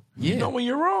wrong. Yeah. You know when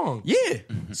you're wrong. Yeah.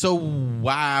 So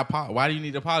why do you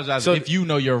need to apologize So- if you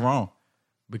know you're wrong?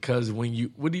 Because when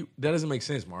you that doesn't make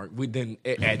sense, Mark. We then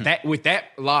at that with that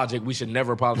logic, we should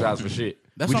never apologize for shit.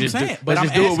 That's We what I'm just saying. Do, let's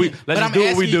just do what we let's do.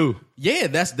 asking- Yeah,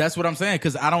 that's what I'm saying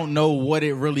because I don't know what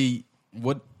it really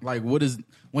what is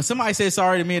when somebody says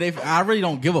sorry to me. I really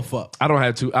don't give a fuck. I don't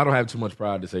have too much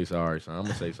pride to say sorry, so I'm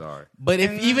gonna say sorry. But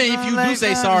even if you do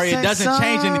say sorry, it doesn't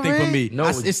change anything for me. No,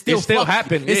 it still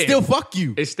happened. It Yeah. still fuck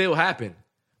you. It still happened.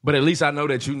 But at least I know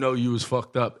that you know you was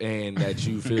fucked up and that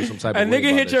you feel some type a of way nigga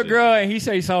about hit that your shit. girl and he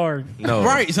say sorry. No,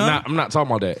 Right, son. I'm not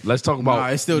talking about that. Let's talk about Nah,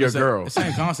 it's still your the same, girl. the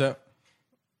same concept.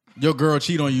 Your girl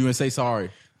cheat on you and say sorry.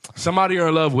 Somebody you're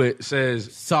in love with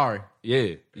says, Sorry. "Yeah,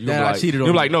 you That I like, cheated on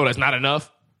You're you. like, no, that's not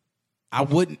enough. I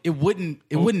wouldn't. It wouldn't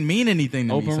mean anything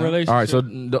to me. Open son. relationship. All right, so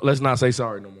let's not say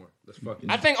sorry no more. Let's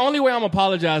fucking. I think only way I'm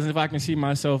apologizing if I can see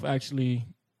myself actually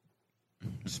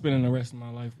spending the rest of my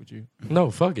life with you. No,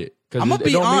 fuck it. I'm gonna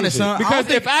be honest, son. Because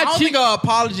if I don't think an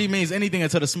apology means anything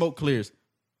until the smoke clears.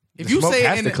 If you smoke say it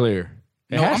has in to the, clear.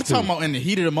 It no, has I'm to. talking about in the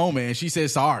heat of the moment, and she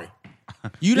says sorry.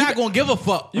 You're not gonna give a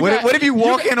fuck. What if you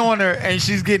walk in on her and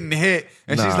she's getting hit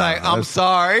and she's Nah, like, I'm that's-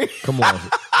 sorry. Come on.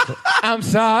 I'm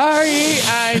sorry.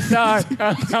 I'm sorry.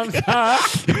 I'm sorry.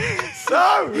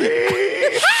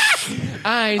 Sorry.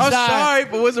 I'm I'm sorry,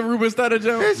 but what's a Ruben Stutter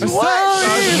joke? It's Sorry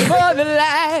what? for the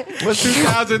light. What's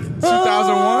 2001?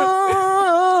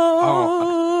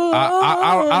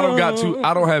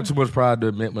 I don't have too much pride to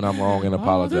admit when I'm wrong and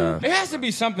apologize. It has to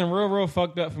be something real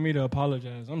fucked up for me to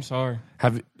apologize. I'm sorry.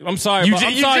 I'm sorry. You but ju-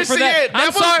 I'm you sorry just for that. said that I'm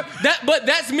was- sorry. But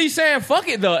that's me saying fuck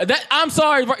it though. I'm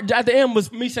sorry. At the end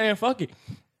was me saying fuck it.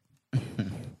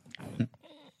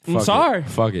 I'm sorry.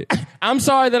 Fuck it. I'm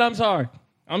sorry that I'm sorry.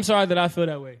 I'm sorry that I feel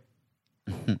that way.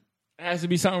 It has to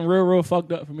be something real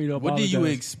fucked up for me to apologize. What do you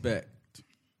expect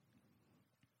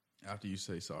after you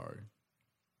say sorry?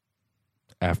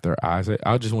 After I say,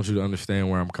 I just want you to understand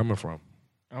where I'm coming from.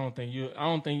 I don't think you'll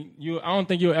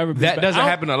ever be That back. doesn't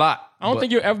happen a lot. I don't but-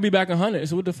 think you'll ever be back 100.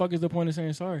 So what the fuck is the point of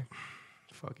saying sorry?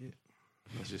 Fuck it.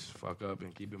 Let's just fuck up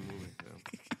and keep it moving.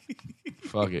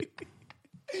 Fuck it.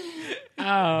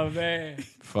 Oh man,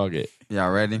 Fuck it.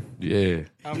 Y'all ready? Yeah.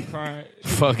 I'm crying.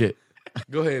 Fuck it.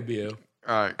 Go ahead, BL.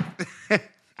 All right.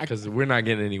 Because we're not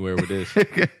getting anywhere with this.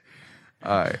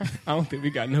 All right. I don't think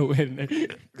we got nowhere in there.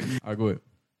 All right, go ahead.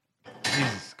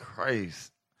 Jesus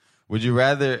Christ. Would you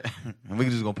rather, we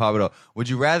just gonna pop it up. Would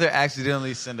you rather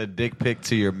accidentally send a dick pic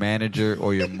to your manager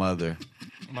or your mother?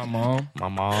 My mom. My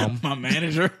mom. My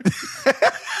manager.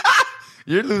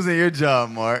 You're losing your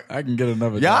job, Mark. I can get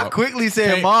another Y'all job. quickly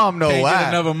saying mom, no Can't why? get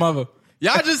another mother.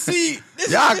 Y'all just see.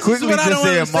 Y'all this quickly is what I just don't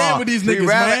saying understand mom. with these So you niggas,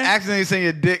 rather man. accidentally send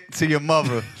your dick to your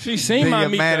mother She seen than my your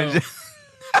meat manager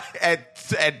though.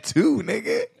 at 2,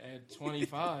 nigga. At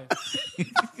 25.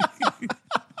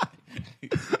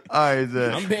 right,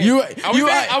 Zach. I'm being,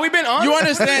 are we being honest? You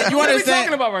understand? You What are we understand?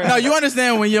 talking about right no, now? you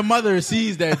understand when your mother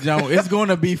sees that junk, it's going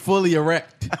to be fully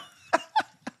erect.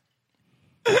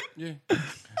 Yeah.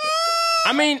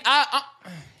 I mean, I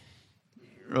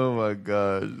Oh my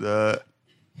gosh.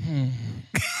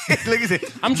 Look at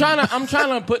this. I'm trying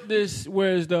to put this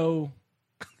where as though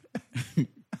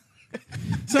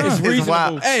Son, it's reasonable.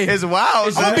 wild. Hey, It's wild.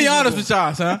 I'm gonna be honest with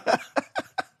y'all, son.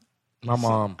 My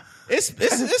mom. It's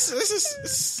a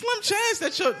slim chance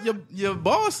that your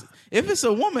boss, if it's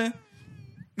a woman,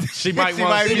 She might She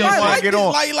want might to be see want my to get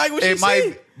on. like what It she might,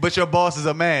 said. but your boss is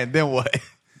a man. Then what?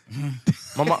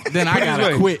 mom. Then I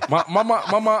gotta quit. My mom.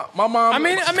 I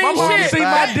mean, my mom shit. see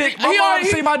my dick. He My mom already-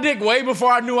 see my dick way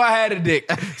before I knew I had a dick.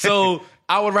 So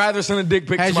I would rather send a dick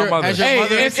pic to my mother. Has your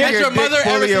mother, if has your your mother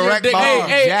ever seen your erect dick ball. hard?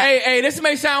 Hey, this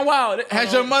may sound wild.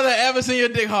 Has your mother ever seen your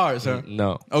dick hard, sir?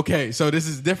 No, Okay, so this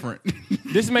is different.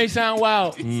 This may sound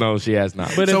wild. no, she has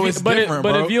not. But So if, it's but, different,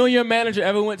 but bro. if you and your manager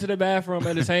ever went to the bathroom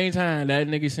at the same time, that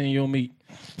nigga seen your meat.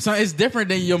 So it's different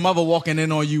than your mother walking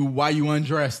in on you while you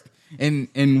undressed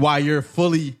and while you're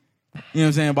fully, you know what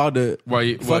I'm saying, about to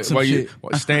fuck some shit.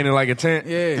 Standing like a tent?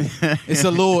 Yeah, it's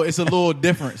a little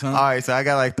different, son. All right, so I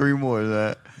got like 3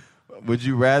 more. Would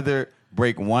you rather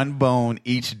break one bone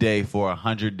each day for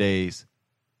 100 days,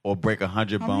 or break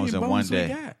 100 How bones many in one bones we day?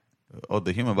 got? Oh,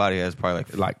 the human body has probably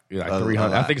Like a 300.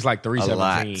 lot. I think it's like a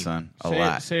 317. lot, son. A Say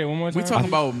lot. It, say it one more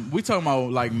time. We talking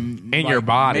about like In your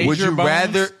body. Would you bones?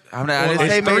 rather? I didn't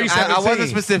It's say maybe, I 317. wasn't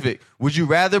specific. Would you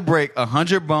rather break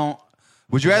 100 bone?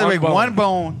 Would you rather One break bone. one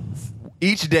bone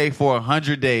each day for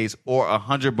 100 days, or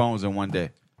 100 bones in one day?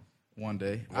 one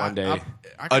day? One day.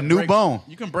 I A can new break- bone.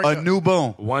 You can break a new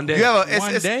bone. One day. You have a,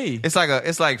 One day.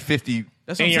 It's like 50.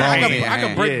 That's in what I'm your saying. hand. I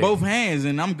can break Yeah. both hands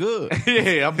and I'm good. Yeah.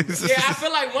 Yeah, I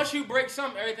feel like once you break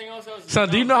something, everything else is Son,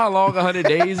 do you know how long 100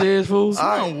 days is, fool?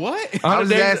 Son, what? 100 was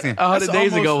days, asking. 100 That's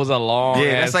days ago almost- was a long Yeah,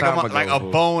 ass that's like time a, ago, like a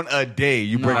fool. bone a day.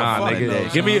 You break Nah, a bone a day.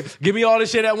 nigga. Give me all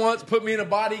this shit at once. Put me in a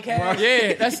body cast.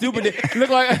 Yeah, that's stupid. Look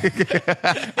like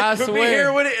I Put me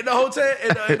here swear. with it in the hotel,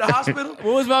 in the hospital. What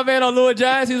was my man on Lil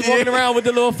Giants? He was walking around with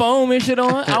the little foam and shit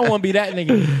on. I want to be that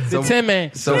nigga. The 10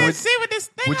 man. So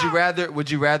would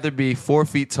you rather be 4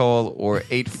 feet tall or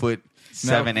 8 foot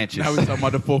 7 inches? Now we talking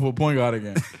about the 4-foot point guard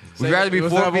again. Would you rather be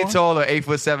What's 4 that feet one? tall or 8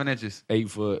 foot 7 inches? 8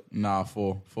 foot. Nah,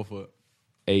 4 foot.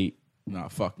 8. Nah,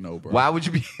 fuck no, bro. Why would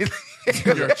you be?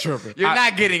 You're tripping. You're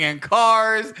not getting in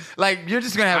cars. Like you're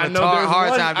just gonna have a hard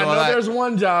time I doing know life. there's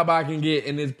one job I can get,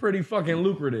 and it's pretty fucking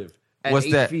lucrative. At What's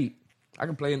 8 that? feet. I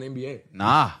can play in the NBA.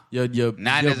 Nah, Your not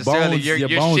your necessarily. bones, your your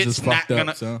bones shit's is not fucked up,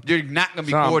 gonna. son. You're not gonna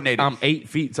be So coordinated. I'm 8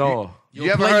 feet tall.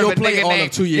 you ever heard of a nigga all named?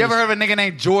 of 2 years. You ever heard of a nigga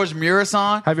named George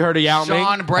Murasan? Have you heard of Yao Ming?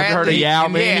 Sean Bradley. Have you heard of Yao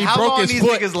Ming? Yeah, He how broke long his these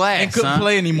foot niggas last, and couldn't son?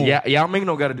 play anymore. Yeah, Yao Ming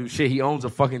don't got to do shit. He owns a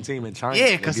fucking team in China.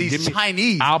 Yeah, because Nigga, he's give me-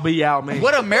 Chinese. I'll be Yao Ming.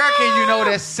 What American you know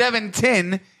that's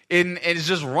 7'10" and is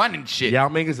just running shit? Yao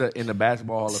Ming is in the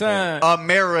basketball Hall of Fame. Son,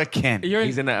 American. you're,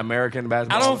 He's in the American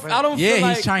basketball Hall of Fame. I don't Yeah, feel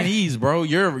he's like, Chinese, bro.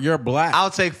 You're black.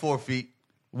 I'll take 4 feet.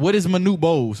 What is Manute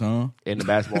Bowles, huh? In the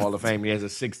basketball Hall of Fame, he has a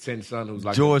 6'10" son who's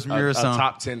like George a Murasan.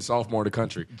 top 10 sophomore in the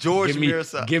country. George give me,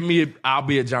 Murasan. Give me, I'll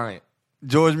be a giant.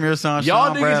 George Murasan. Y'all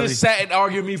Sean niggas Bradley. just sat and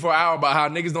argued with me for an hour about how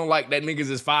niggas don't like that niggas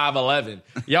is 5'11".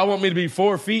 Y'all want me to be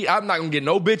 4 feet? I'm not gonna get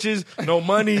no bitches, no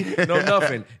money, no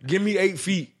nothing. Give me 8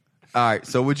 feet. All right.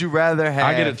 So would you rather have?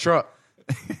 I get a truck.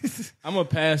 I'm going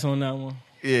to pass on that one.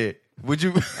 Yeah. Would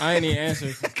you? I ain't even answer.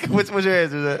 what's your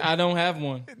answer? Sir? I don't have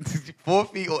one. 4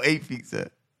 feet or 8 feet, sir?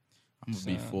 I'm gonna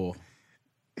be 4.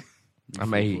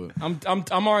 I'm 8.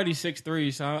 I'm already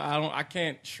 6'3", so I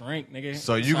can't shrink, nigga.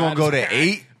 So you gonna go to 8?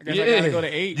 I guess I gotta go to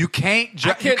 8. You can't. I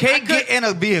You can't- can't I get could- in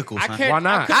a vehicle. I son. can't. Why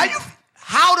not? I couldn't-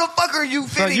 How the fuck are you Son,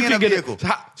 fitting you in a can get vehicle?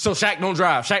 it. So Shaq don't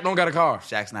drive. Shaq don't got a car.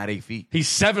 Shaq's not 8 feet. He's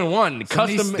 7'1".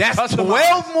 Custom. That's customized.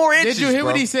 12 more inches. Did you hear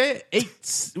bro. what he said?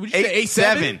 8. What you say?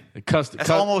 8'7". Custom. That's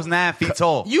almost 9 feet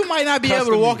tall. You might not be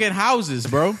able to walk in houses,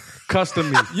 bro.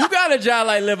 Custom me. You got a job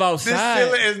like live This outside.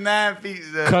 ceiling is 9 feet.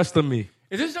 Sir. Custom me.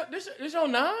 Is this your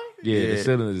 9? Yeah, the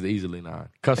ceiling is easily 9.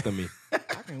 Custom me.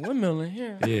 Fucking windmill in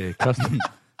here. Yeah,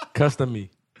 custom me.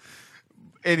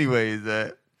 Anyways,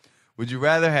 would you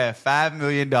rather have $5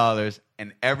 million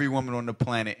and every woman on the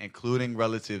planet, including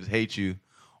relatives, hate you,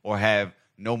 or have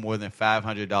no more than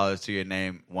 $500 to your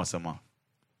name once a month?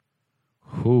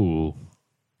 Ooh.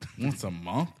 Once a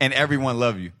month? And everyone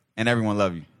love you.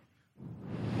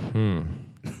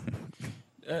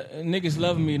 Niggas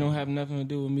loving me don't have nothing to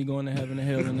do with me going to heaven or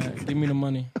hell or not. Give me the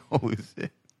money. Oh,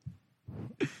 shit.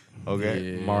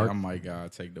 Okay. Yeah, Mark. I might gotta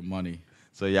take the money.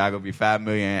 So y'all gonna be $5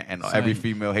 million and every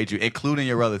female hate you, including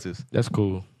your relatives. That's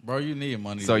cool. Bro, you need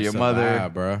money So to your survive, mother-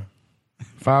 bro.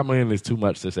 $5 million is too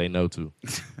much to say no to.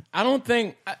 I don't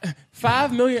think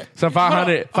 5 million. So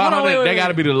 500, that got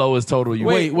to be the lowest total you.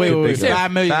 Wait. You said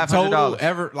 $5 million total $500.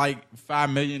 ever? Like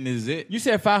 $5 million is it? You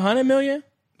said 500 million?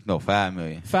 No, 5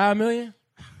 million. 5 million?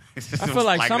 I feel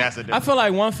like I feel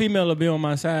like one female will be on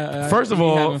my side. First of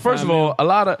all, a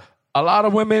lot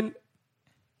of women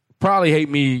probably hate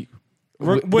me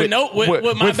with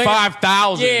my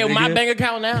 5,000. Yeah, nigga. my bank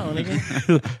account now,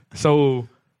 nigga. So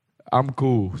I'm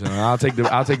cool. So I'll take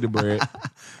the bread.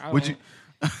 Would you?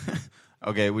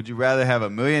 Okay. Would you rather have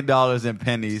 $1 million in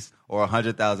pennies or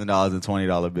 $100,000 in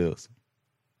 $20 bills?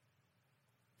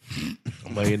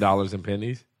 $1 million in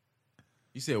pennies.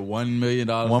 You said $1 million.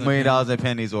 $1 million in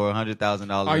pennies or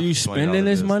 $100,000. Are you spending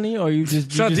this money or you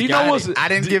just? Son, do you know what's? I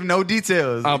didn't give no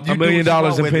details. $1 million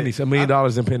in pennies. $1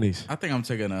 million in pennies. I think I'm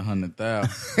taking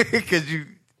 100,000. Because you.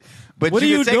 But What you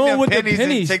are you can take doing them with the pennies and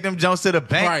pennies? take them Jones to the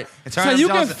bank. Right. And turn So them you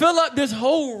can Jones- fill up this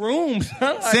whole room,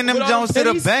 son. Like, send them with all Jones to the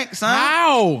pennies? bank, son.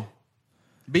 How?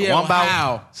 One by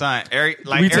how? son.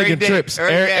 We taking trips.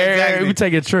 Exactly. We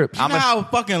taking trips. You know how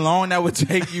fucking long that would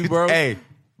take you, bro? Hey,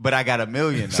 but I got $1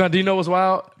 million. Son, do you know what's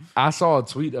wild? I saw a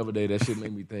tweet the other day that shit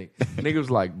made me think. Niggas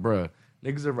was like, bruh,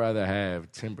 niggas would rather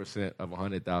have 10% of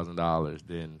 $100,000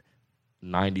 than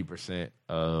 90%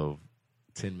 of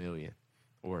 10 million.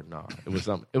 Or no, it was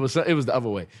something. It was the other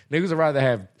way. Niggas would rather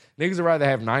have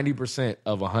 90%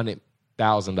 of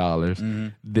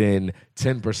 $100,000 than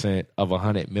 10% of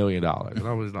 $100 million. And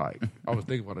I was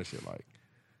thinking about that shit like,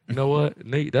 you know what?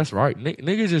 That's right.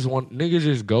 Niggas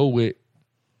just go with.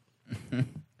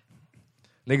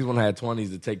 Niggas want to have 20s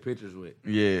to take pictures with.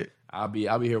 Yeah. I'll be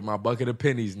here with my bucket of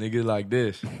pennies, nigga, like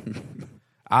this.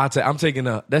 I'm taking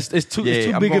it's too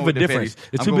big of a difference.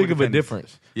 It's too big of a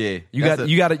difference. Yeah. You got to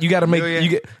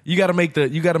make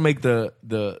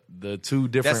the two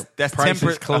different that's prices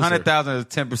 10%. closer 100,000 is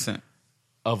 10%.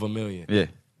 of $1 million. Yeah.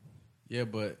 Yeah,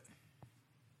 but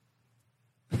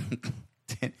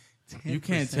 10%. you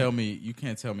can't tell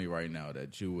me right now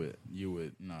that you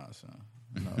would nah, son.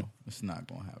 No, it's not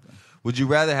gonna happen. Would you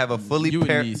rather have a fully You would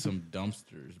need some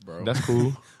dumpsters, bro. That's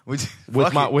cool. with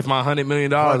with my $100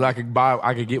 million, I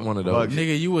could get one of those.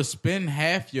 Nigga, you would spend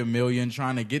half your million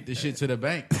trying to get the shit to the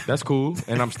bank. That's cool,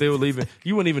 and I'm still leaving.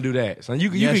 You wouldn't even do that, son.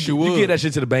 You Yes, you would. get that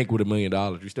shit to the bank with $1 million.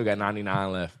 You still got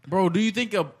 99 left. Bro, do you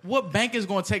think what bank is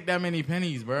gonna take that many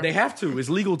pennies, bro? They have to. It's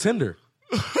legal tender.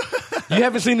 You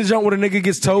haven't seen the jump where the nigga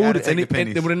gets towed take the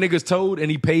pennies. when the nigga's towed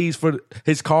and he pays for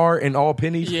his car and all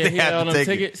pennies. Yeah, he had all them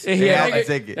tickets. They have to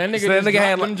take it. That nigga, So that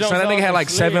nigga had like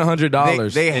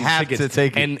 $700. They in have tickets. to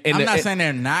take it. And I'm not saying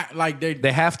they're not like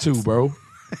they have to, bro.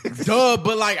 duh,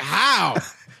 but like how?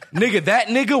 Nigga, that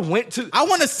nigga went to. I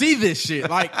want to see this shit.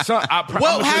 Like, Son,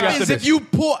 what happens if you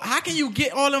pull? How can you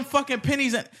get all them fucking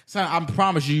pennies? Son, I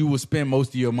promise you will spend most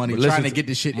of your money trying to get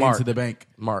this shit into the bank.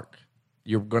 Mark,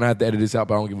 you're gonna have to edit this out,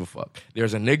 but I don't give a fuck.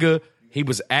 There's a nigga. He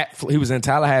was in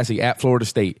Tallahassee at Florida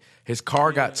State. His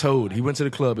car got towed. He went to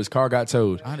the club. His car got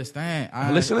towed. I understand.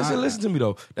 Listen to me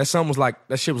though. That shit was like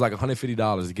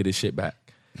 $150 to get his shit back.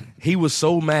 He was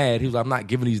so mad. He was like, I'm not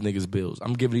giving these niggas bills.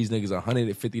 I'm giving these niggas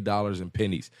 $150 in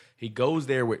pennies. He goes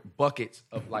there with buckets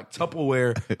of like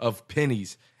Tupperware of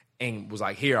pennies and was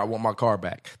like, here, I want my car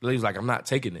back. The lady was like, I'm not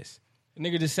taking this. The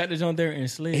nigga just sat this on there and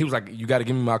slid. He was like, you got to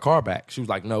give me my car back. She was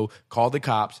like, no, call the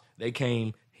cops. They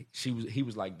came. He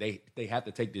was like, they have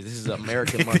to take this. This is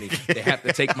American money. They have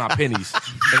to take my pennies.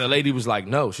 And the lady was like,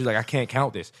 no. She's like, I can't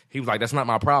count this. He was like, that's not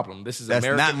my problem. This is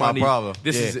American not my money. problem.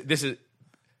 This is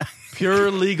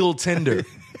pure legal tender.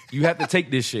 You have to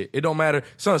take this shit. It don't matter.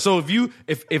 So if you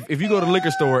go to the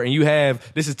liquor store and you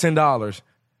have this is $10,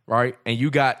 right? And you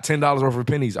got $10 worth of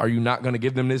pennies, are you not going to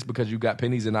give them this because you got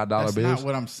pennies and not dollar That's bills? not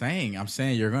what I'm saying. I'm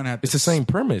saying you're gonna have to. It's the same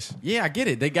premise. Yeah, I get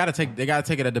it. They gotta take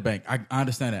it at the bank. I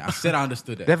understand that. I said I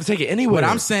understood that. They have to take it anyway. What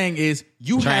I'm saying is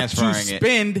you have to Transferring it.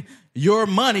 spend your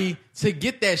money to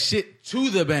get that shit to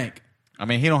the bank. I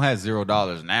mean, he don't have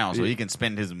 $0 now, so he can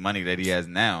spend his money that he has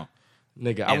now.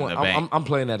 Nigga, in the bank. I'm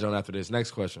playing that joint after this.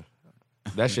 Next question.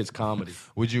 That shit's comedy.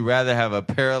 Would you rather have a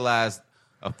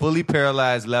fully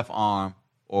paralyzed left arm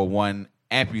or one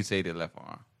amputated left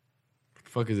arm? What the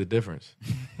fuck is the difference?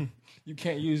 You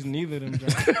can't use neither of them.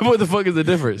 John. What the fuck is the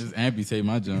difference? Just amputate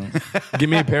my jump. Give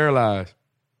me paralyzed.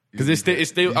 Because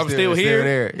I'm still here.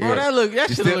 There. Bro, that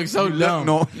shit look so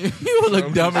dumb. You would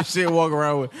look dumb as shit walking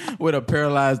around with a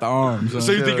paralyzed arm. Son.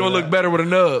 So you think you're gonna look better with a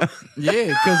nub? Yeah,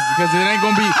 because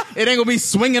it ain't gonna be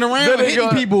swinging around hitting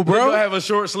people, They're bro. gonna have a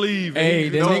short sleeve. Hey,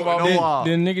 the wall.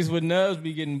 niggas with nubs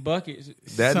be getting buckets.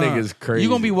 That Son, nigga's crazy. You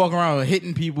gonna be walking around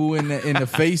hitting people in the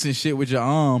face and shit with your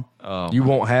arm. You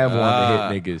won't have one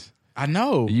to hit niggas. I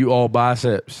know. You all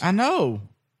biceps. I know.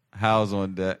 Howze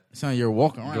on that. Son, you're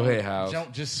walking around. Go ahead,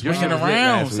 Howze. Just Your swinging shit was lit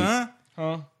around, last son.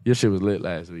 Huh? Your shit was lit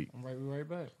last week. We right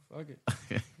back. Fuck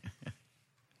it.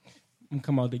 I'm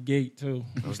come out the gate too.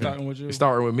 I'm starting with you. You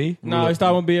starting with me? No, we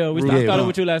starting with BL. We started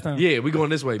with you last time. Yeah, we going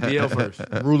this way. BL first.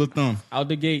 Rule of thumb. Out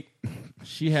the gate.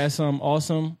 She has some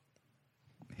awesome.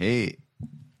 Hey,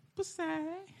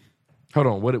 Hold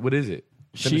on. What is it?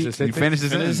 Finish the you sentence? finished the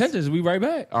In the sentence. sentence, we right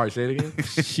back. All right, say it again.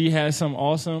 She has some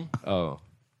awesome. Oh.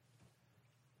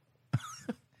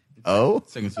 Oh,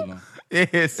 Taking too long. yeah,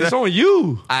 It's on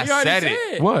you. I You already said said.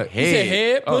 it. What? He said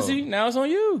head, Oh. pussy. Now it's on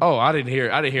you. Oh, I didn't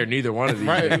hear neither one of these.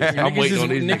 Right. I'm Niggas waiting is, on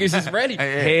these. niggas is ready.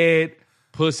 Head,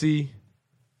 pussy,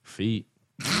 feet.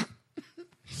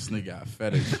 This nigga got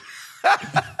fetish.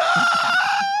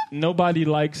 Nobody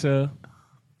likes her.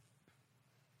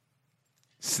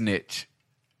 Snitch.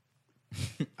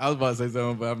 I was about to say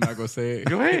something, but I'm not gonna say it.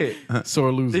 Go ahead.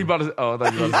 Sore loser. You about to? Oh, I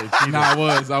thought you about to say cheater. Nah, I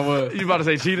was. You about to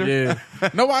say cheater? Yeah.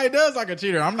 Nobody does like a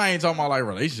cheater. I'm not even talking about like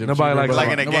relationship. Nobody cheater, likes but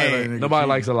like in a game. Nobody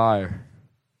likes a liar.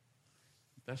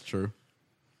 That's true.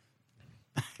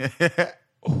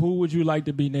 Who would you like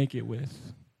to be naked with?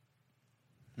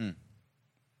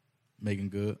 Making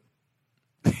good.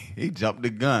 He jumped the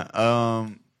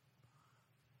gun.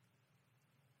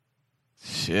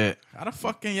 Shit. How the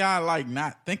fuck can y'all like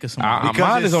not think of somebody? Because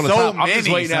Mine is it's on the so top. I'm just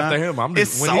many, waiting son. after him. I'm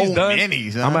It's just, when so he's done, many,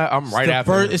 son. I'm right The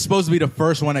after first, him. it's supposed to be the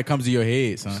first one that comes to your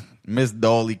head, son. Miss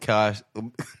Dolly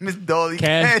Miss Dolly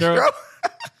Castro. Castro.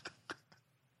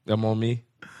 I'm on me.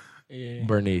 Yeah.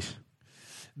 Bernice.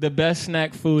 The best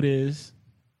snack food is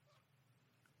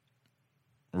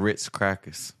Ritz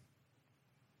crackers.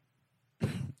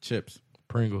 Chips.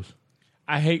 Pringles.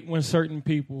 I hate when certain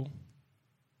people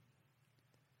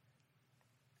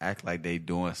Act like they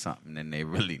doing something and they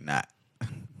really not.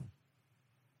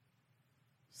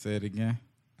 Say it again.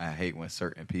 I hate when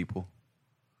certain people.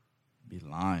 Be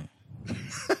lying.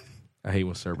 I hate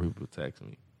when certain people text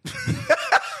me.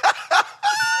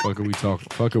 Fuck are we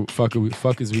talking?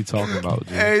 Fuck is we talking about, dude?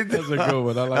 Hey, That's a good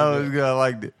one. I like that was that. good. I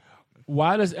liked it.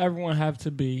 Why does everyone have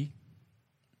to be?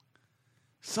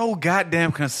 So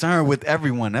goddamn concerned with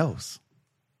everyone else.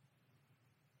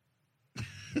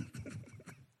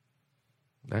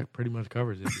 That pretty much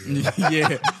covers it. Dude.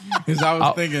 Yeah. Because I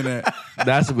was thinking that.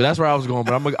 That's where I was going.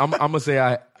 But I'm gonna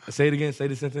say say it again. Say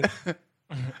the sentence.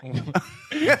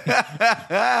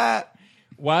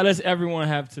 Why does everyone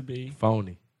have to be?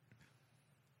 Phony.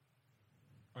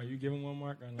 Are you giving one,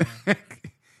 Mark? Or no?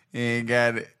 He ain't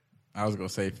got it. I was going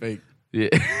to say fake. Yeah.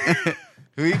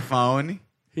 He phony.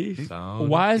 He's phony.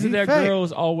 Why is it He that fake.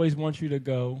 girls always want you to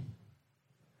go?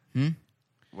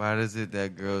 Why is it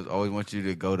that girls always want you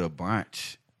to go to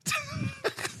brunch?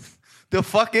 The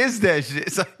fuck is that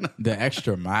shit? The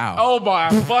extra mile. Oh my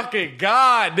fucking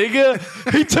God, nigga.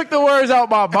 He took the words out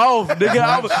my mouth, nigga.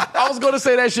 I was going to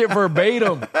say that shit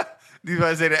verbatim. You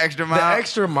about to say the extra The mile?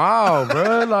 extra mile,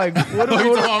 bro. Like, what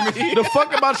the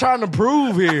fuck am I trying to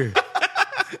prove here?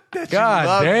 God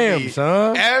love damn, me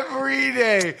son. Every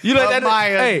day You like of that- my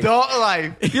hey. adult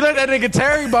life. You like that nigga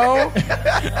Terry Bone?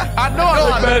 I know I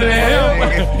look better than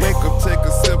him. Wake up, take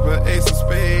a sip of Ace of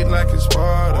Spade like it's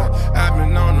Sparta. I've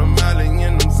been on the Molly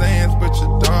in them Zans with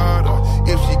your daughter.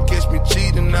 If she catch me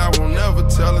cheating, I won't never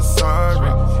tell her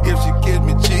sorry. If she catch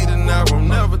me cheating, I won't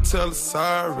never tell her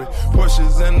sorry.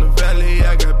 Porsches in the